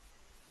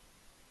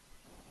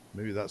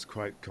 Maybe that's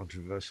quite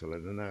controversial, I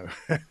don't know.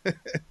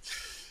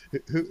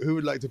 Who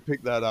would like to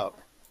pick that up?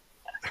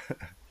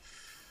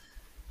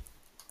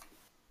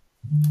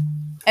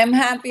 I'm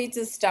happy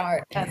to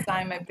start, as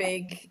I'm a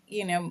big,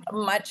 you know,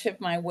 much of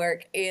my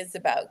work is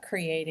about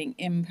creating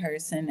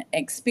in-person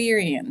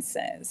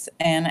experiences.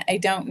 And I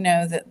don't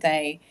know that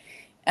they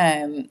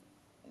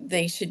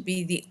should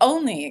be the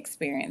only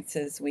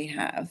experiences we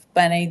have,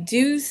 but I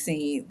do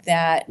see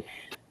that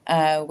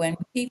when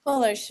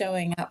people are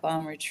showing up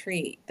on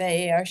retreat,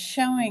 they are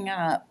showing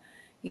up,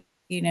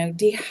 you know,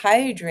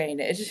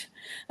 dehydrated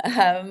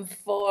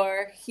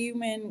for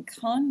human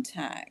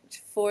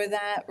contact, for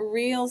that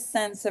real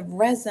sense of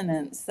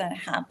resonance that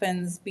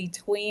happens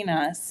between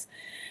us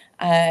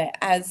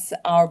as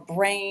our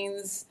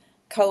brains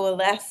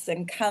coalesce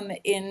and come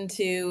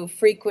into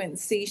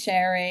frequency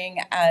sharing,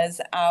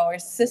 as our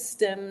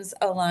systems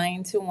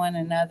align to one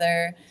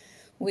another.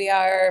 We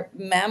are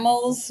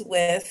mammals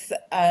with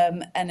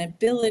an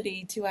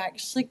ability to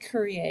actually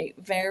create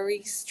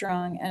very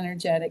strong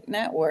energetic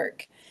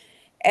network.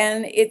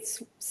 And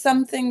it's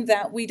something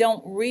that we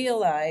don't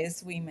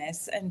realize we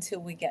miss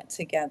until we get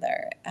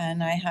together.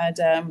 And I had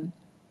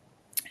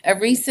a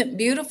recent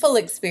beautiful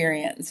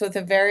experience with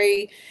a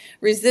very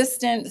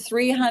resistant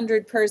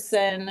 300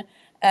 person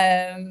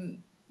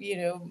you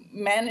know,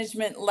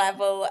 management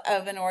level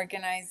of an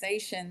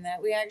organization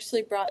that we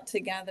actually brought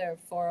together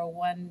for a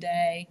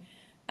one-day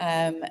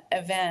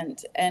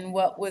event. And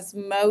what was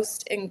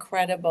most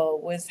incredible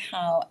was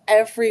how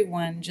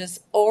everyone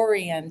just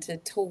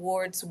oriented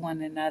towards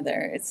one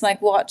another. It's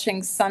like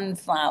watching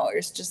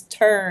sunflowers just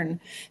turn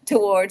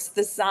towards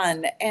the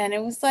sun. And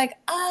it was like,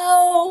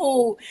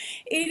 oh,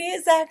 it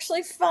is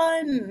actually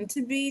fun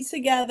to be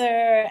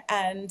together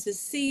and to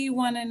see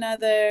one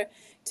another,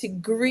 to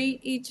greet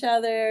each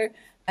other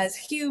as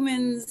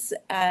humans.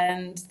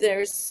 And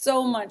there's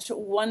so much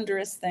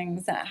wondrous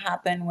things that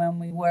happen when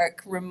we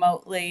work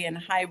remotely and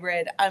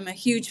hybrid. I'm a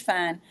huge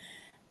fan.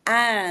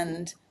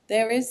 And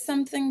there is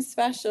something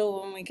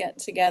special when we get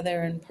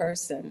together in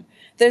person.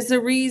 There's a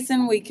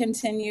reason we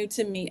continue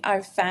to meet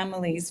our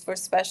families for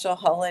special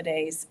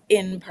holidays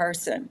in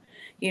person.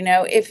 You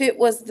know, if it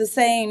was the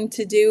same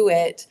to do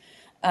it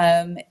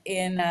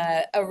in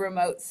a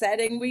remote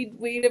setting,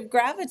 we'd have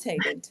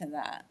gravitated to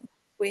that.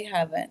 We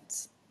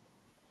haven't.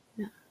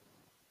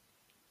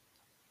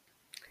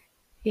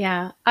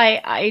 Yeah,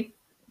 I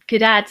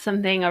could add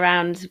something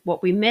around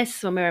what we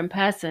miss when we're in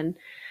person.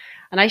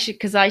 And I should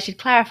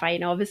clarify, you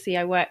know, obviously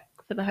I work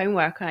for the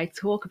homework and I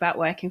talk about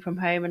working from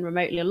home and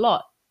remotely a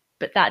lot,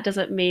 but that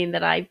doesn't mean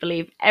that I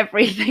believe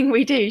everything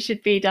we do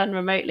should be done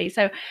remotely.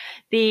 So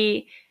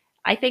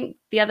I think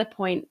the other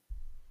point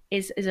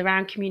is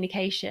around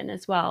communication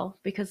as well,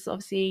 because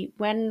obviously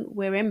when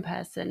we're in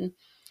person,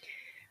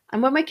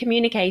 and when we're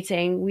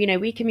communicating, you know,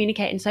 we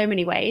communicate in so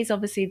many ways.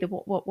 Obviously,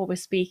 what we're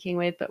speaking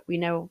with, but we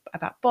know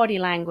about body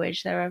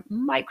language. There are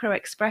micro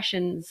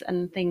expressions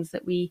and things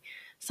that we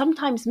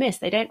sometimes miss.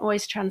 They don't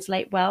always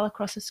translate well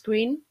across a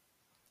screen.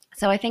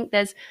 So I think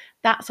there's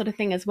that sort of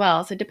thing as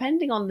well. So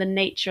depending on the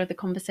nature of the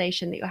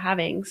conversation that you're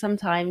having,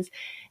 sometimes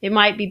it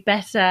might be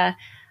better,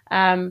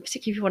 particularly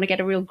if you want to get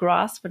a real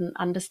grasp and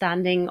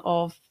understanding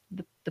of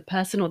the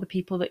person or the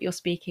people that you're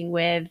speaking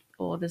with,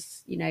 or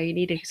this, you know, you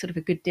need a sort of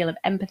a good deal of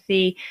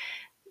empathy.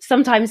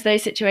 Sometimes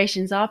those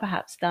situations are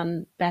perhaps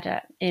done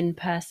better in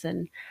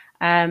person.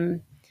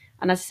 And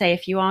as I say,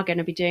 if you are going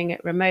to be doing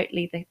it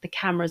remotely, the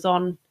cameras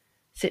on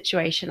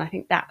situation, I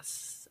think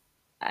that's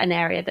an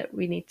area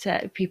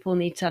that people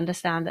need to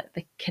understand, that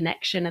the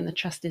connection and the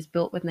trust is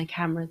built when the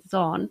camera's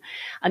on.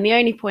 And the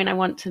only point I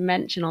want to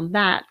mention on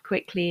that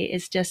quickly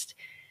is just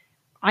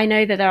I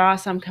know that there are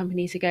some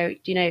companies who go,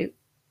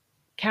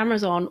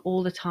 cameras on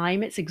all the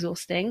time, it's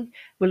exhausting.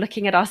 We're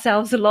looking at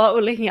ourselves a lot,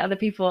 we're looking at other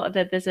people,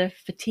 that there's a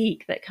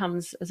fatigue that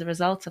comes as a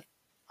result of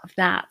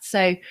that. So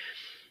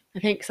I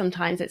think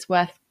sometimes it's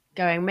worth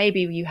going,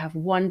 maybe you have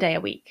one day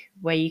a week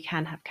where you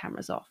can have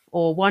cameras off,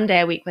 or one day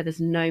a week where there's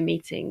no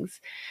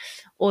meetings,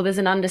 or there's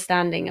an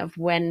understanding of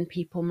when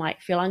people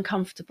might feel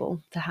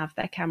uncomfortable to have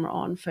their camera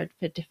on for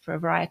a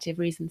variety of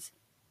reasons.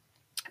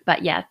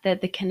 But yeah,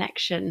 the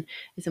connection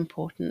is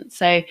important.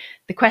 So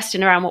the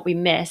question around what we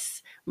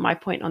miss, my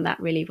point on that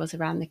really was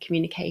around the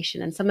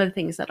communication and some of the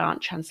things that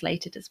aren't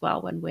translated as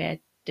well when we're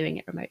doing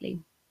it remotely.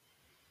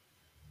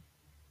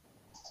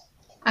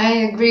 I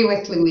agree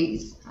with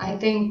Louise. I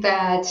think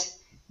that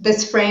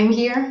this frame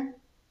here,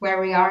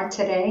 where we are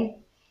today,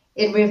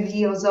 it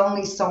reveals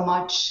only so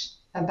much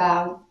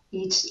about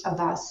each of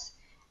us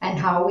and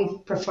how we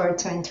prefer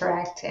to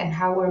interact and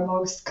how we're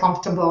most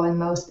comfortable and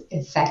most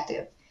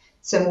effective.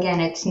 So again,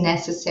 it's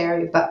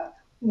necessary, but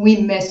we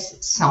miss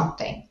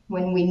something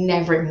when we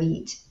never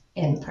meet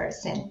in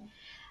person.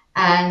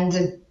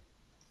 And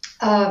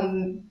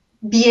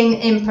being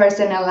in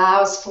person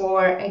allows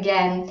for,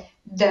 again,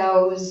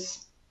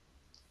 those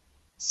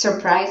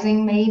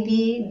surprising,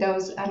 maybe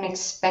those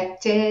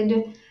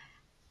unexpected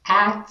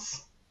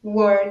acts,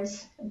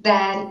 words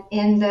that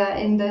in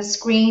the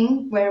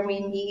screen where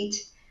we meet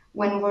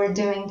when we're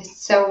doing this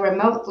so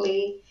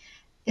remotely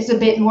is a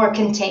bit more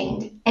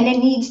contained, and it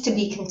needs to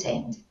be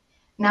contained.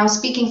 Now,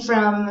 speaking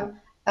from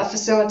a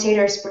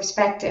facilitator's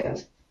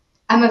perspective,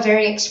 I'm a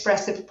very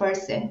expressive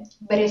person,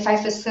 but if I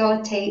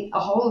facilitate a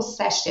whole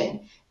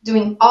session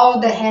doing all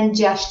the hand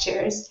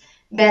gestures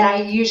that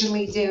I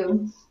usually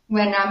do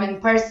when I'm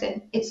in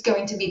person, it's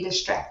going to be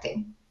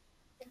distracting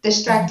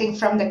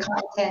from the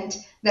content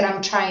that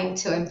I'm trying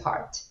to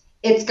impart.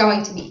 It's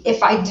going to be,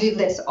 if I do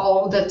this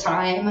all the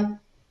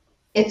time,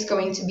 it's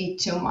going to be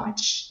too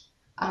much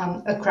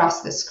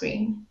across the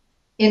screen.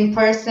 In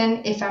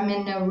person, if I'm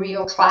in a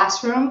real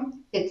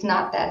classroom, it's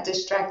not that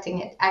distracting.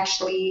 It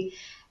actually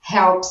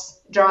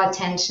helps draw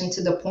attention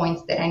to the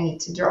points that I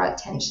need to draw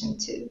attention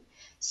to.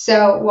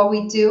 So what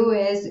we do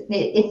is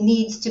it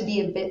needs to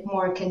be a bit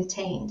more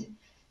contained.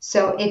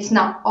 So it's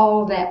not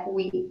all that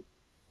we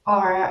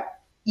are,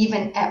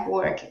 even at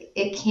work.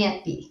 It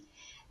can't be.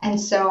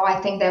 And so I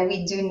think that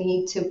we do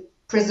need to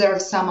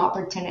preserve some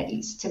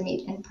opportunities to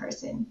meet in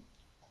person.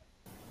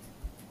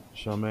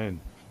 Charmain.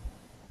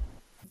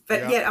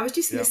 But yeah, I was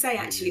just going to say,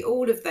 actually,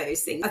 all of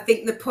those things. I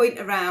think the point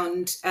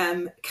around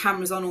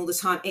cameras on all the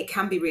time, it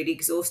can be really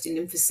exhausting.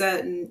 And for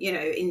certain,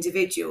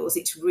 individuals,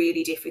 it's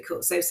really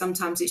difficult. So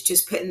sometimes it's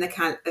just putting the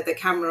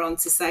camera on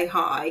to say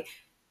hi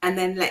and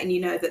then letting you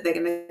know that they're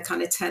going to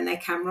kind of turn their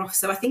camera off.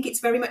 So I think it's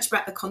very much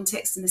about the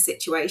context and the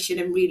situation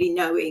and really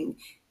knowing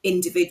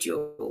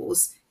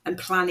individuals and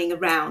planning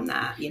around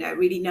that,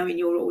 really knowing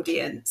your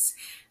audience.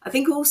 I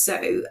think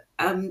also,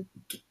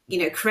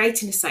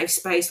 creating a safe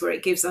space where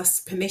it gives us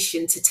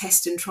permission to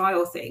test and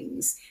trial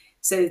things.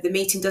 So the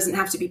meeting doesn't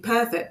have to be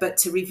perfect, but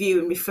to review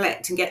and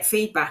reflect and get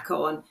feedback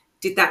on,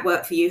 did that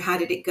work for you? How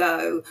did it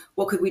go?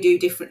 What could we do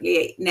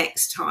differently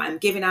next time?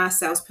 Giving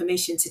ourselves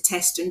permission to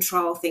test and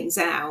trial things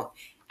out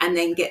and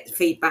then get the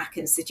feedback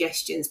and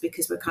suggestions,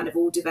 because we're kind of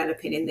all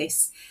developing in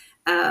this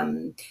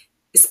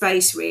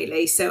space,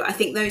 really. So I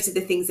think those are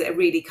the things that are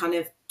really kind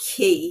of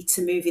key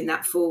to moving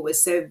that forward.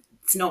 So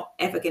it's not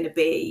ever going to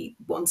be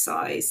one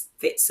size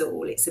fits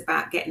all. It's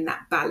about getting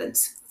that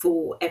balance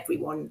for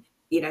everyone,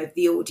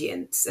 the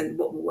audience, and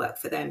what will work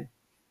for them.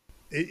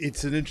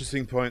 It's an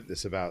interesting point,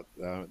 this about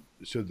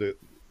should the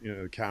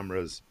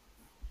cameras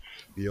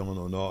be on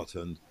or not.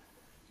 And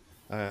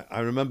I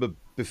remember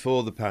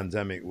before the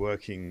pandemic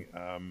working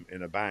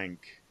in a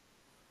bank,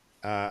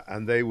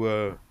 and they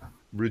were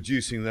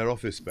reducing their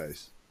office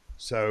space.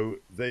 So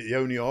the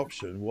only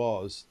option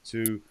was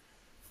to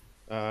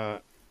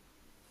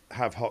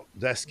have hot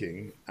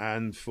desking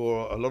and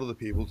for a lot of the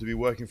people to be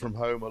working from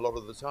home a lot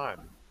of the time.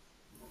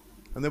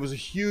 And there was a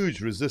huge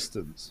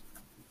resistance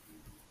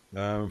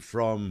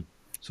from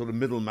sort of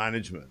middle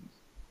management,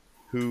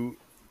 who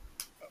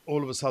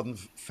all of a sudden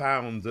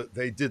found that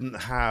they didn't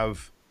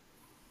have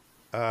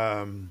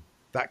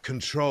that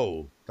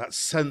control, that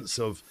sense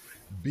of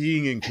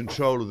being in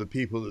control of the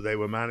people that they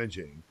were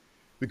managing,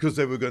 because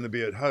they were going to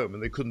be at home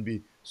and they couldn't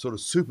be sort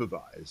of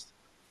supervised.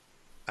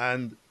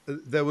 And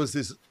there was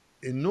this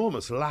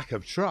enormous lack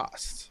of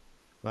trust.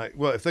 Like,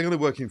 well, if they're going to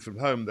be working from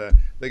home, they're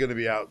going to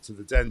be out to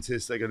the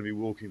dentist, they're going to be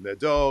walking their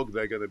dog,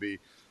 they're going to be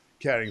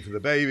caring for the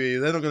baby,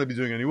 they're not going to be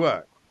doing any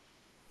work.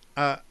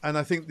 And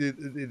I think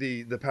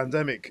the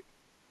pandemic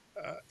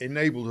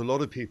enabled a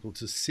lot of people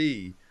to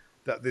see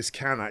that this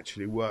can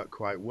actually work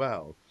quite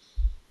well.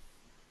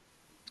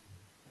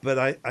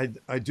 But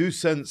I do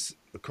sense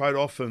quite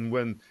often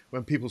when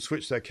people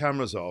switch their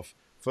cameras off,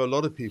 for a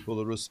lot of people,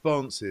 the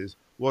response is,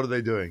 what are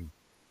they doing?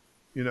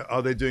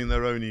 Are they doing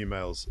their own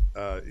emails?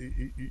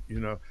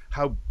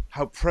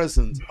 How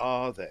present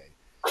are they?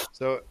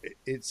 So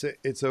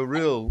it's a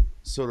real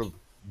sort of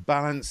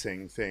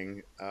balancing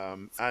thing,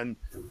 and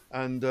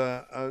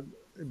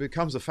it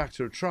becomes a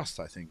factor of trust,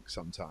 I think,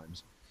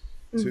 sometimes,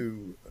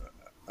 to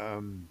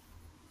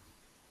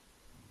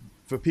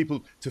for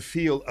people to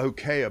feel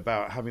okay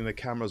about having the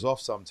cameras off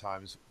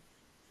sometimes,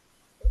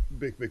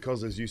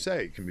 because, as you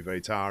say, it can be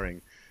very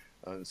tiring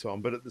and so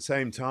on, but at the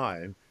same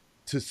time,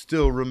 to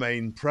still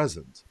remain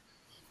present.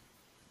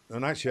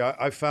 And actually,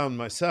 I found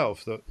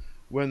myself that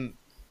when,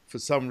 for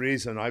some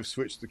reason, I've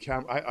switched the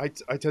camera,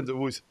 I tend to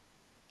always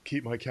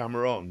keep my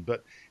camera on,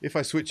 but if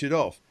I switch it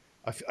off,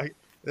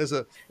 there's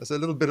a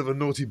little bit of a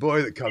naughty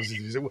boy that comes in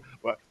and says,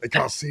 well, they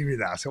can't see me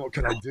now, so what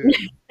can I do?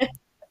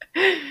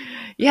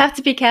 You have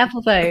to be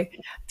careful, though. I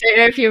don't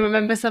know if you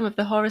remember some of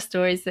the horror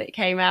stories that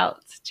came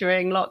out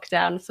during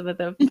lockdown, some of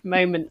the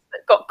moments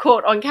that got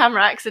caught on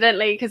camera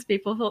accidentally because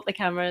people thought the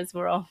cameras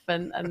were off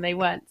and they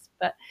weren't.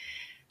 But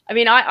I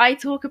mean, I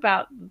talk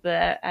about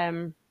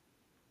the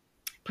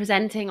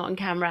presenting on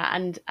camera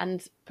and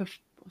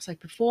also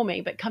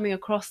performing, but coming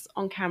across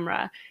on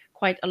camera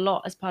quite a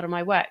lot as part of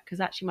my work,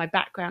 because actually my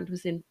background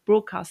was in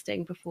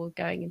broadcasting before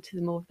going into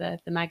more of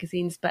the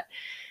magazines. But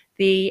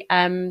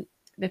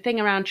the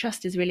thing around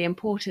trust is really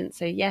important.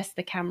 So yes,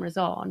 the camera's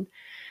on.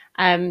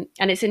 And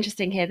it's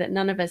interesting here that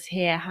none of us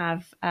here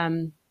have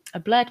a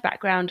blurred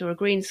background or a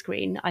green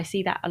screen. I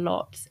see that a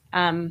lot.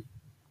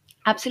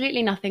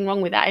 Absolutely nothing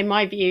wrong with that in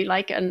my view,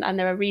 and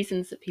there are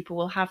reasons that people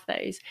will have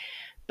those.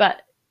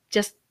 But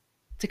just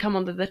to come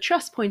under the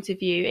trust point of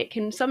view, it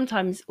can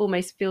sometimes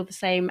almost feel the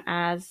same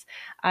as,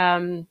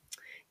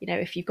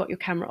 if you've got your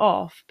camera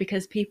off,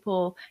 because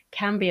people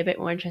can be a bit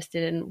more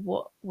interested in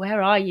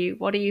where are you?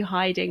 What are you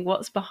hiding?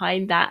 What's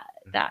behind that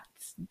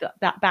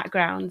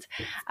background?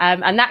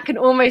 And that can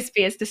almost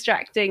be as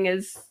distracting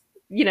as,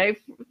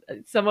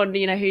 someone,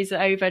 who's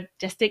over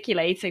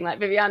gesticulating, like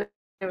Viviane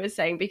was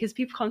saying, because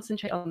people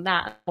concentrate on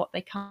that, what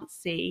they can't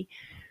see.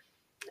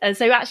 And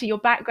so actually your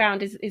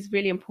background is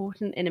really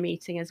important in a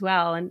meeting as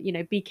well. And,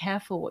 be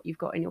careful what you've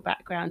got in your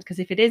background, because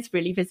if it is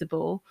really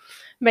visible,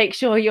 make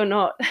sure you're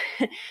not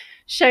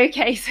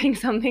showcasing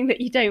something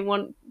that you don't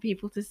want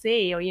people to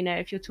see. Or,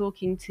 if you're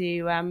talking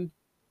to,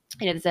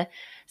 there's a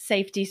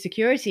safety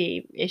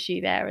security issue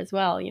there as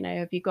well.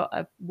 Have you got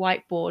a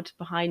whiteboard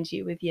behind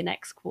you with your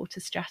next quarter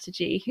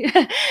strategy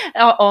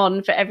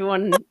on for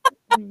everyone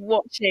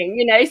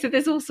watching, so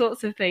there's all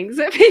sorts of things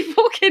that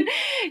people can,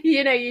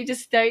 you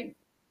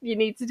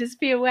need to just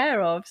be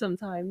aware of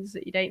sometimes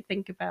that you don't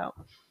think about.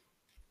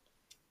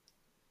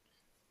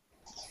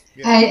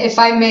 Yeah. If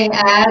I may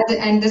add,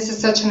 and this is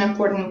such an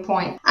important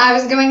point, I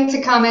was going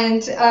to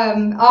comment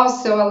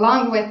also,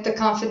 along with the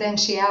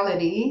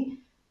confidentiality,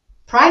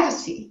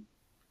 privacy,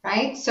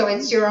 right? So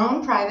it's your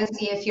own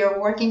privacy if you're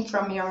working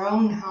from your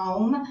own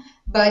home,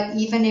 but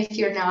even if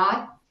you're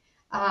not,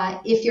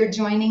 if you're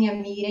joining a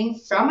meeting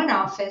from an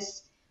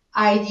office,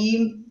 are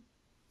you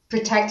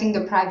protecting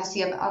the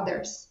privacy of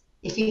others?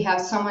 If you have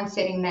someone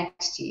sitting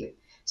next to you,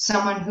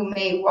 someone who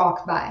may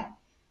walk by,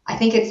 I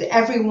think it's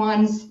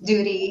everyone's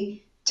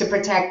duty to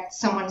protect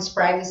someone's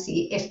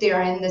privacy if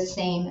they're in the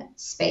same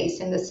space,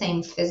 in the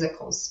same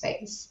physical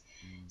space.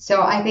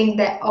 So I think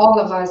that all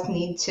of us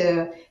need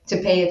to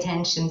pay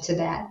attention to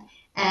that.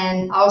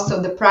 And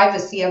also the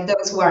privacy of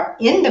those who are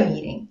in the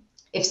meeting.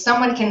 If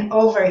someone can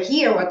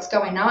overhear what's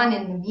going on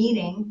in the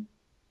meeting,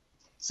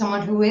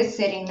 someone who is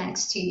sitting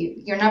next to you,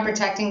 you're not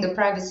protecting the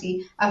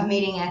privacy of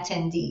meeting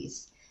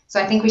attendees. So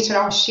I think we should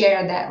all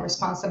share that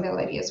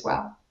responsibility as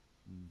well.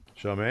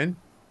 Charmain?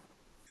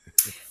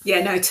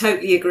 Yeah, no,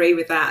 totally agree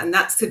with that. And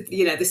that's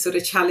the sort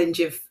of challenge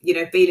of,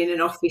 being in an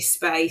office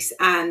space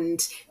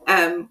and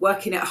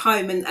working at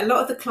home. And a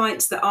lot of the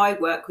clients that I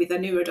work with are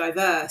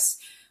neurodiverse.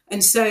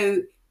 And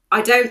so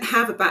I don't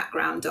have a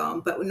background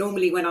on, but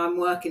normally when I'm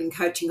working and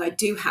coaching, I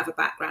do have a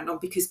background on,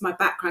 because my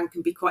background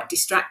can be quite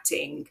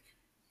distracting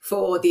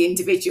for the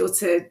individual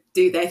to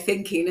do their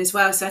thinking as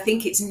well. So I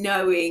think it's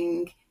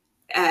knowing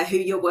who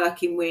you're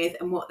working with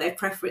and what their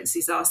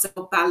preferences are. So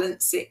I'll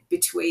balance it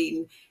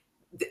between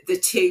the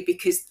two,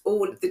 because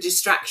all of the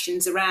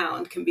distractions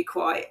around can be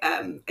quite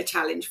a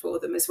challenge for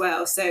them as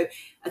well. So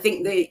I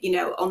think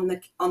on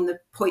the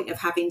point of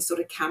having sort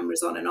of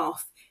cameras on and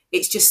off,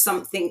 it's just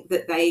something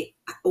that they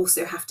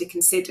also have to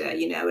consider.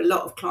 A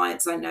lot of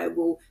clients I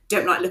know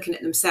don't like looking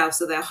at themselves,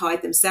 so they'll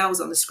hide themselves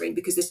on the screen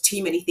because there's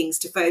too many things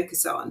to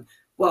focus on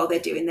while they're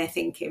doing their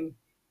thinking.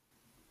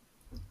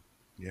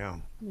 Yeah.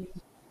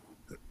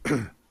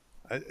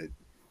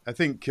 I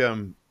think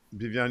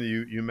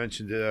Viviane, you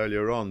mentioned it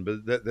earlier on,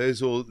 but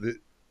there's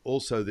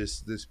also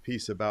this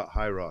piece about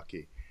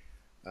hierarchy,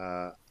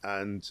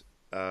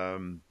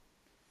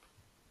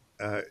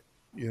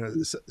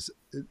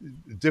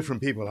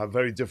 different people have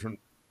very different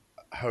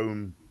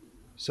home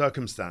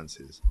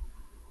circumstances,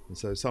 and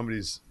so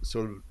somebody's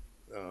sort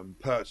of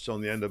perched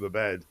on the end of a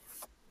bed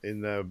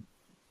in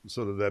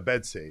their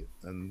bed seat,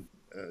 and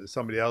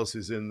somebody else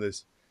is in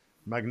this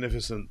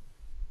magnificent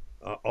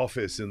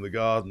office in the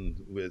garden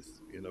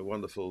with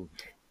wonderful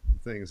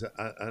things.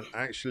 And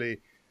actually,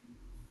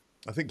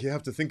 I think you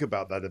have to think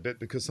about that a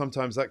bit, because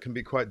sometimes that can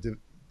be quite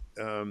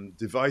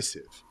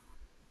divisive,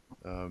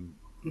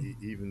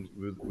 even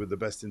with the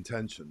best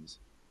intentions.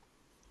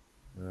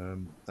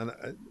 And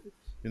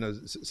you know,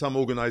 some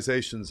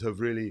organizations have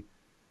really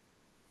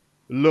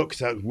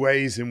looked at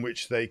ways in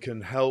which they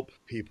can help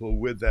people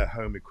with their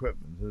home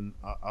equipment, and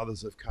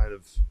others have kind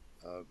of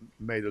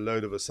made a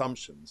load of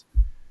assumptions,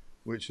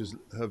 which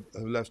have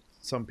left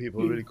some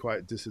people really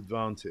quite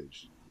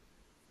disadvantaged.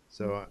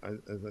 So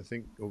I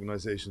think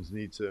organizations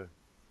need to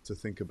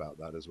think about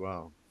that as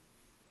well.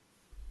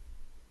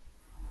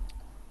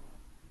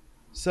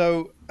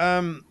 So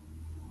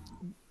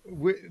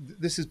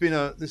this has been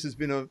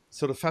a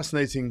sort of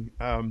fascinating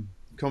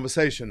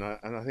conversation,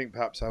 and I think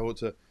perhaps I ought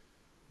to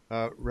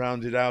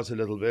round it out a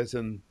little bit.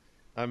 And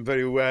I'm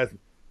very aware,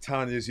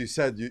 Tania, as you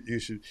said,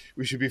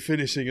 we should be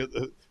finishing at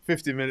the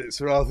 50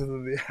 minutes rather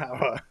than the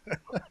hour.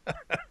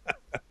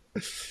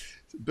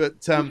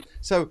 But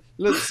so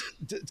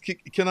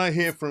can I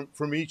hear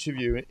from each of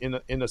you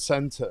in a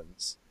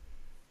sentence?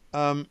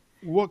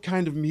 What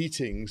kind of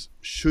meetings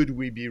should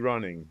we be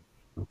running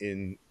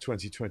in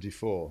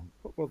 2024?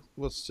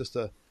 What's just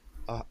a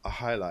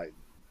highlight?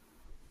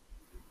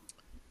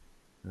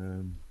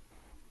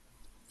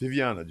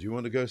 Viviane, do you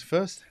want to go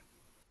first?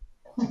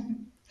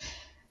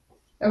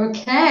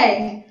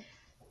 Okay.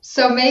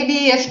 So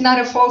maybe if not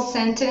a full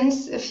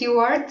sentence, a few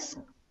words.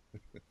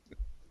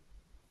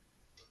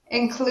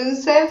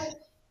 Inclusive,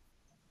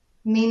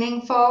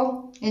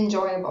 meaningful,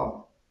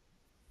 enjoyable.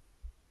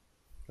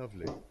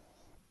 Lovely.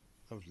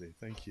 Lovely.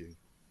 Thank you.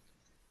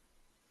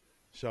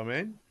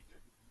 Charmain?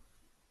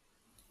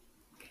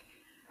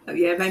 Oh,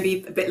 yeah,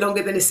 maybe a bit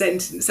longer than a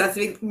sentence. I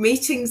think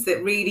meetings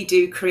that really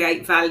do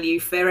create value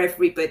for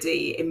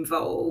everybody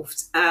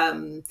involved,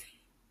 that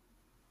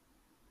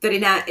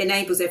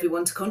enables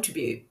everyone to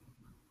contribute.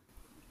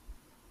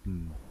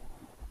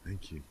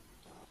 Thank you.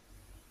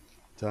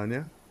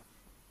 Tania?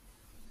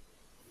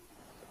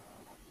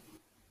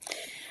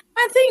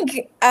 I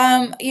think,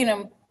 you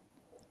know,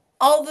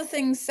 all the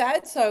things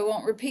said, so I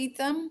won't repeat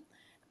them.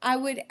 I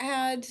would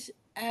add,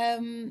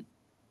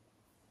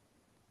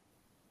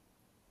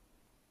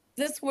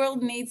 this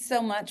world needs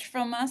so much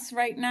from us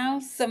right now.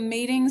 Some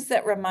meetings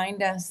that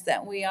remind us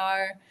that we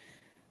are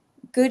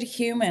good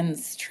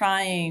humans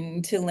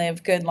trying to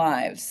live good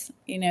lives.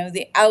 You know,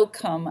 the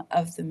outcome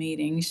of the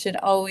meeting should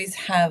always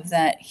have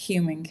that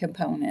human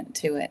component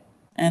to it.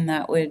 And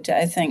that would,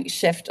 I think,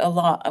 shift a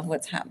lot of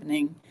what's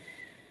happening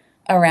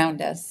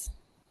around us.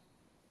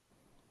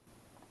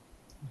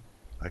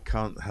 I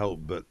can't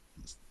help but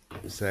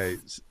say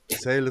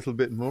a little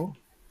bit more.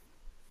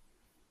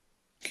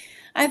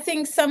 I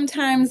think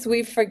sometimes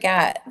we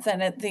forget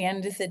that at the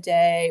end of the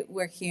day,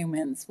 we're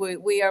humans.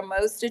 We are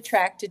most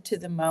attracted to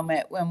the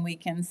moment when we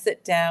can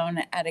sit down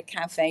at a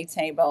cafe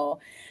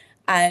table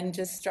and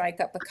just strike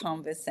up a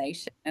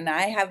conversation. And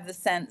I have the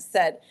sense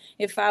that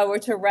if I were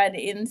to run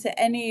into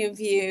any of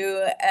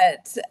you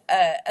at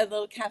a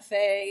little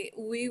cafe,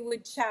 we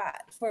would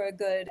chat for a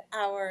good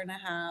hour and a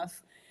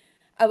half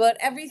about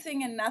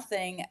everything and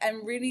nothing.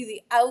 And really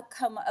the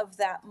outcome of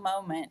that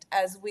moment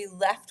as we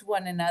left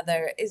one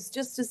another is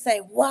just to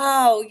say,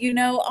 wow, you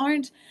know,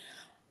 aren't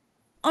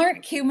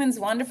humans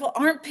wonderful?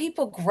 Aren't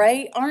people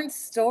great? Aren't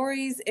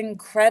stories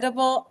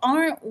incredible?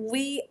 Aren't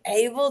we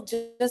able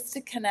just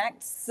to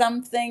connect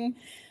something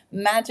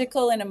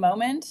magical in a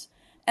moment?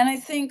 And I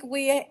think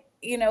we,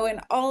 you know, in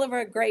all of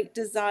our great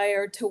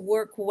desire to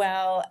work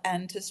well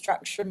and to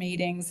structure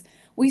meetings,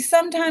 we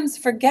sometimes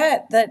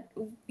forget that,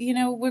 you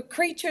know, we're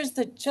creatures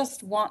that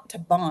just want to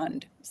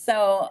bond.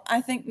 So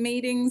I think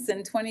meetings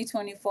in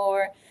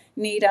 2024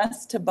 need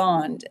us to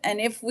bond.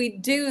 And if we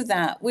do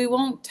that, we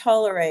won't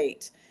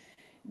tolerate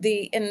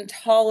the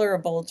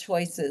intolerable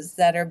choices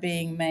that are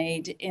being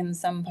made in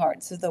some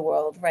parts of the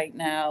world right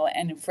now,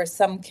 and for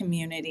some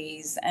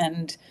communities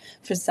and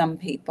for some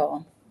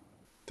people.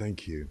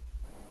 Thank you.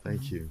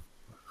 Thank you.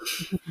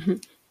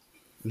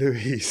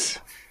 Louise.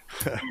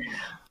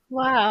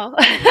 Wow.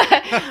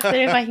 I don't know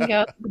if I can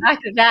go back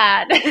to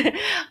that.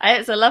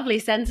 It's a lovely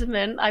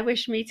sentiment. I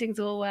wish meetings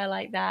all were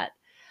like that.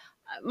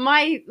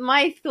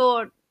 My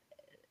thought,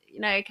 you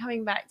know,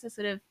 coming back to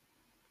sort of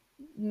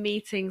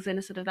meetings in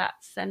a sort of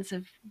that sense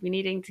of we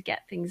needing to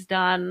get things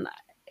done,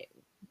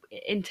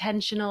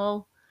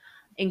 intentional,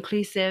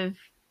 inclusive,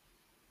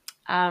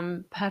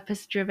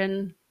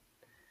 purpose-driven,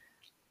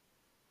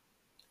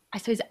 I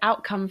suppose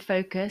outcome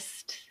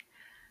focused,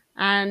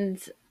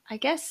 and I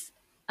guess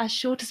as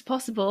short as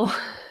possible.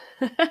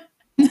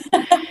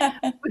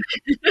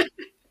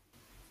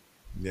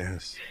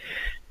 Yes.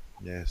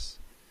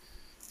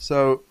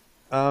 So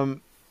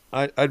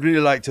I'd really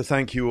like to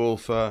thank you all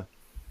for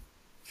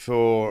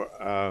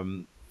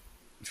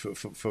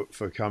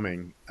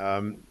coming.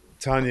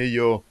 Tania,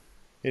 you're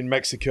in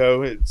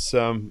Mexico. It's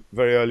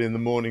very early in the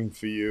morning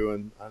for you,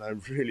 and I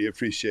really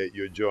appreciate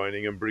your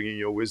joining and bringing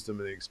your wisdom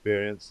and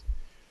experience.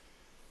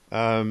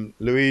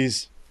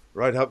 Louise,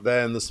 right up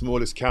there in the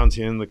smallest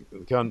county in the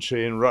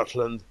country, in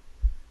Rutland.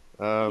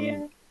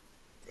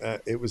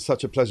 It was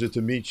such a pleasure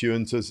to meet you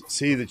and to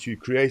see that you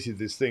created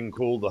this thing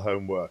called the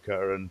Home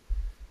Worker, and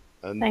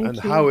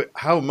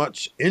how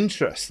much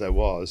interest there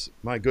was.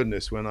 My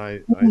goodness, when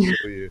I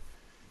saw you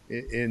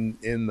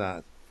in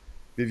that.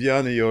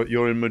 Viviane,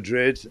 you're in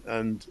Madrid,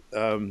 and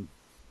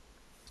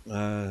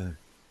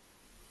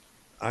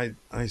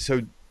I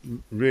so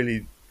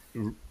really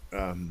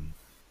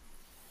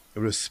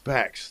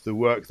respect the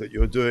work that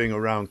you're doing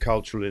around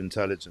cultural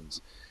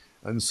intelligence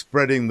and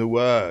spreading the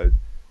word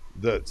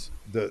that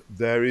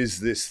there is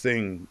this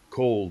thing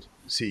called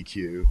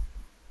CQ,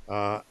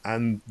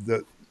 and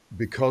that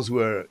because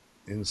we're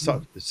in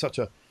such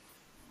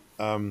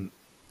um,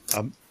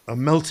 a, a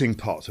melting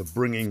pot of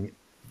bringing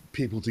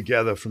people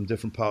together from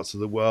different parts of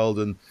the world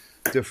and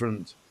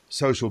different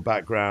social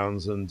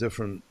backgrounds and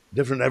different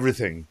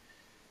everything,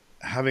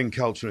 having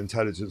cultural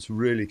intelligence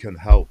really can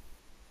help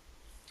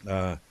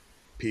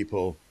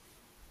people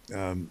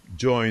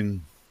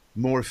join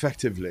more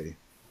effectively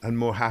and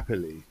more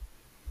happily,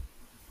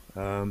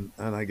 and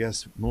I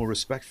guess more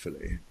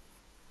respectfully.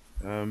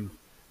 And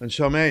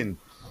Charmain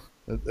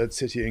at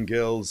City and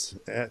Guilds,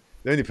 the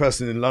only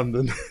person in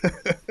London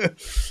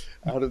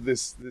out of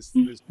this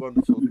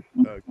wonderful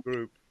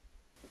group,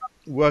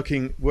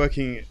 working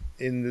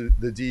in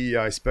the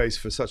DEI space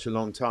for such a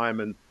long time,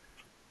 and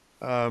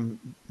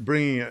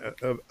bringing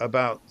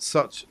about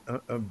such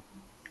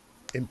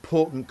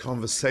important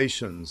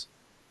conversations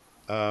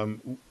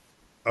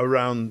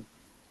around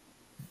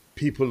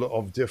people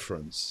of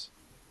difference,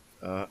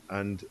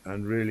 and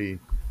really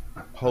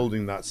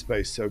holding that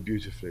space so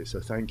beautifully. So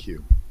thank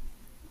you.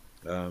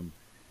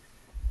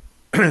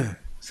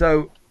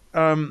 So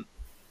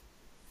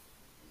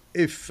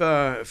if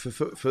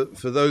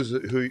for those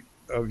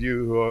of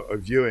you who are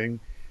viewing,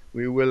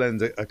 we will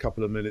end a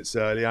couple of minutes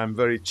early. I'm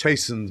very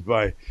chastened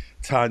by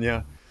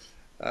Tania.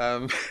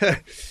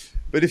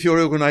 But if your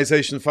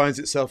organization finds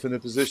itself in a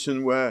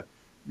position where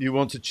you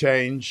want to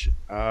change,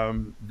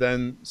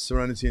 then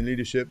Serenity and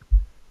Leadership,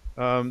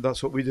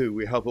 that's what we do.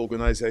 We help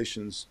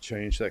organizations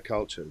change their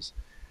cultures.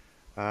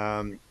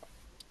 And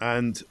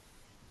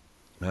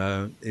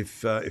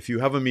if you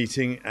have a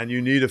meeting and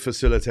you need a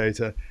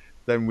facilitator,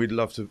 then we'd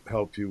love to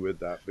help you with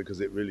that,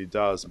 because it really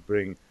does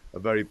bring a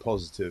very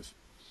positive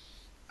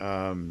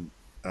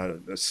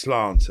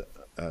slant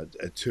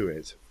to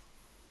it.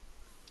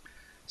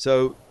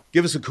 So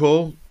give us a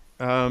call.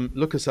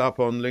 Look us up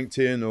on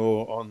LinkedIn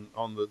or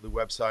on the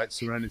website,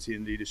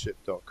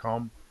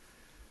 serenityandleadership.com.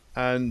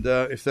 And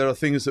if there are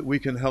things that we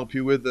can help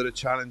you with that are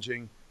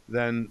challenging,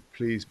 then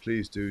please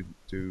do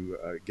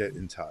get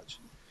in touch.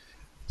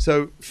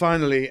 So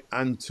finally,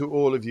 and to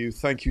all of you,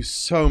 thank you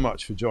so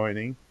much for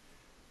joining.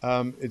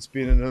 It's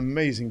been an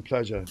amazing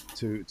pleasure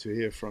to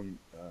hear from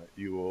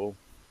you all.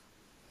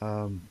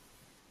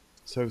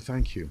 So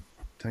thank you.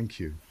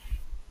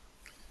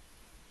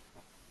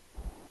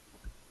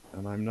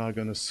 And I'm now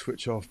going to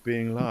switch off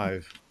being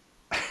live.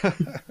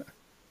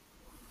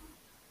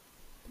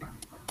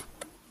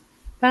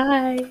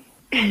 Bye.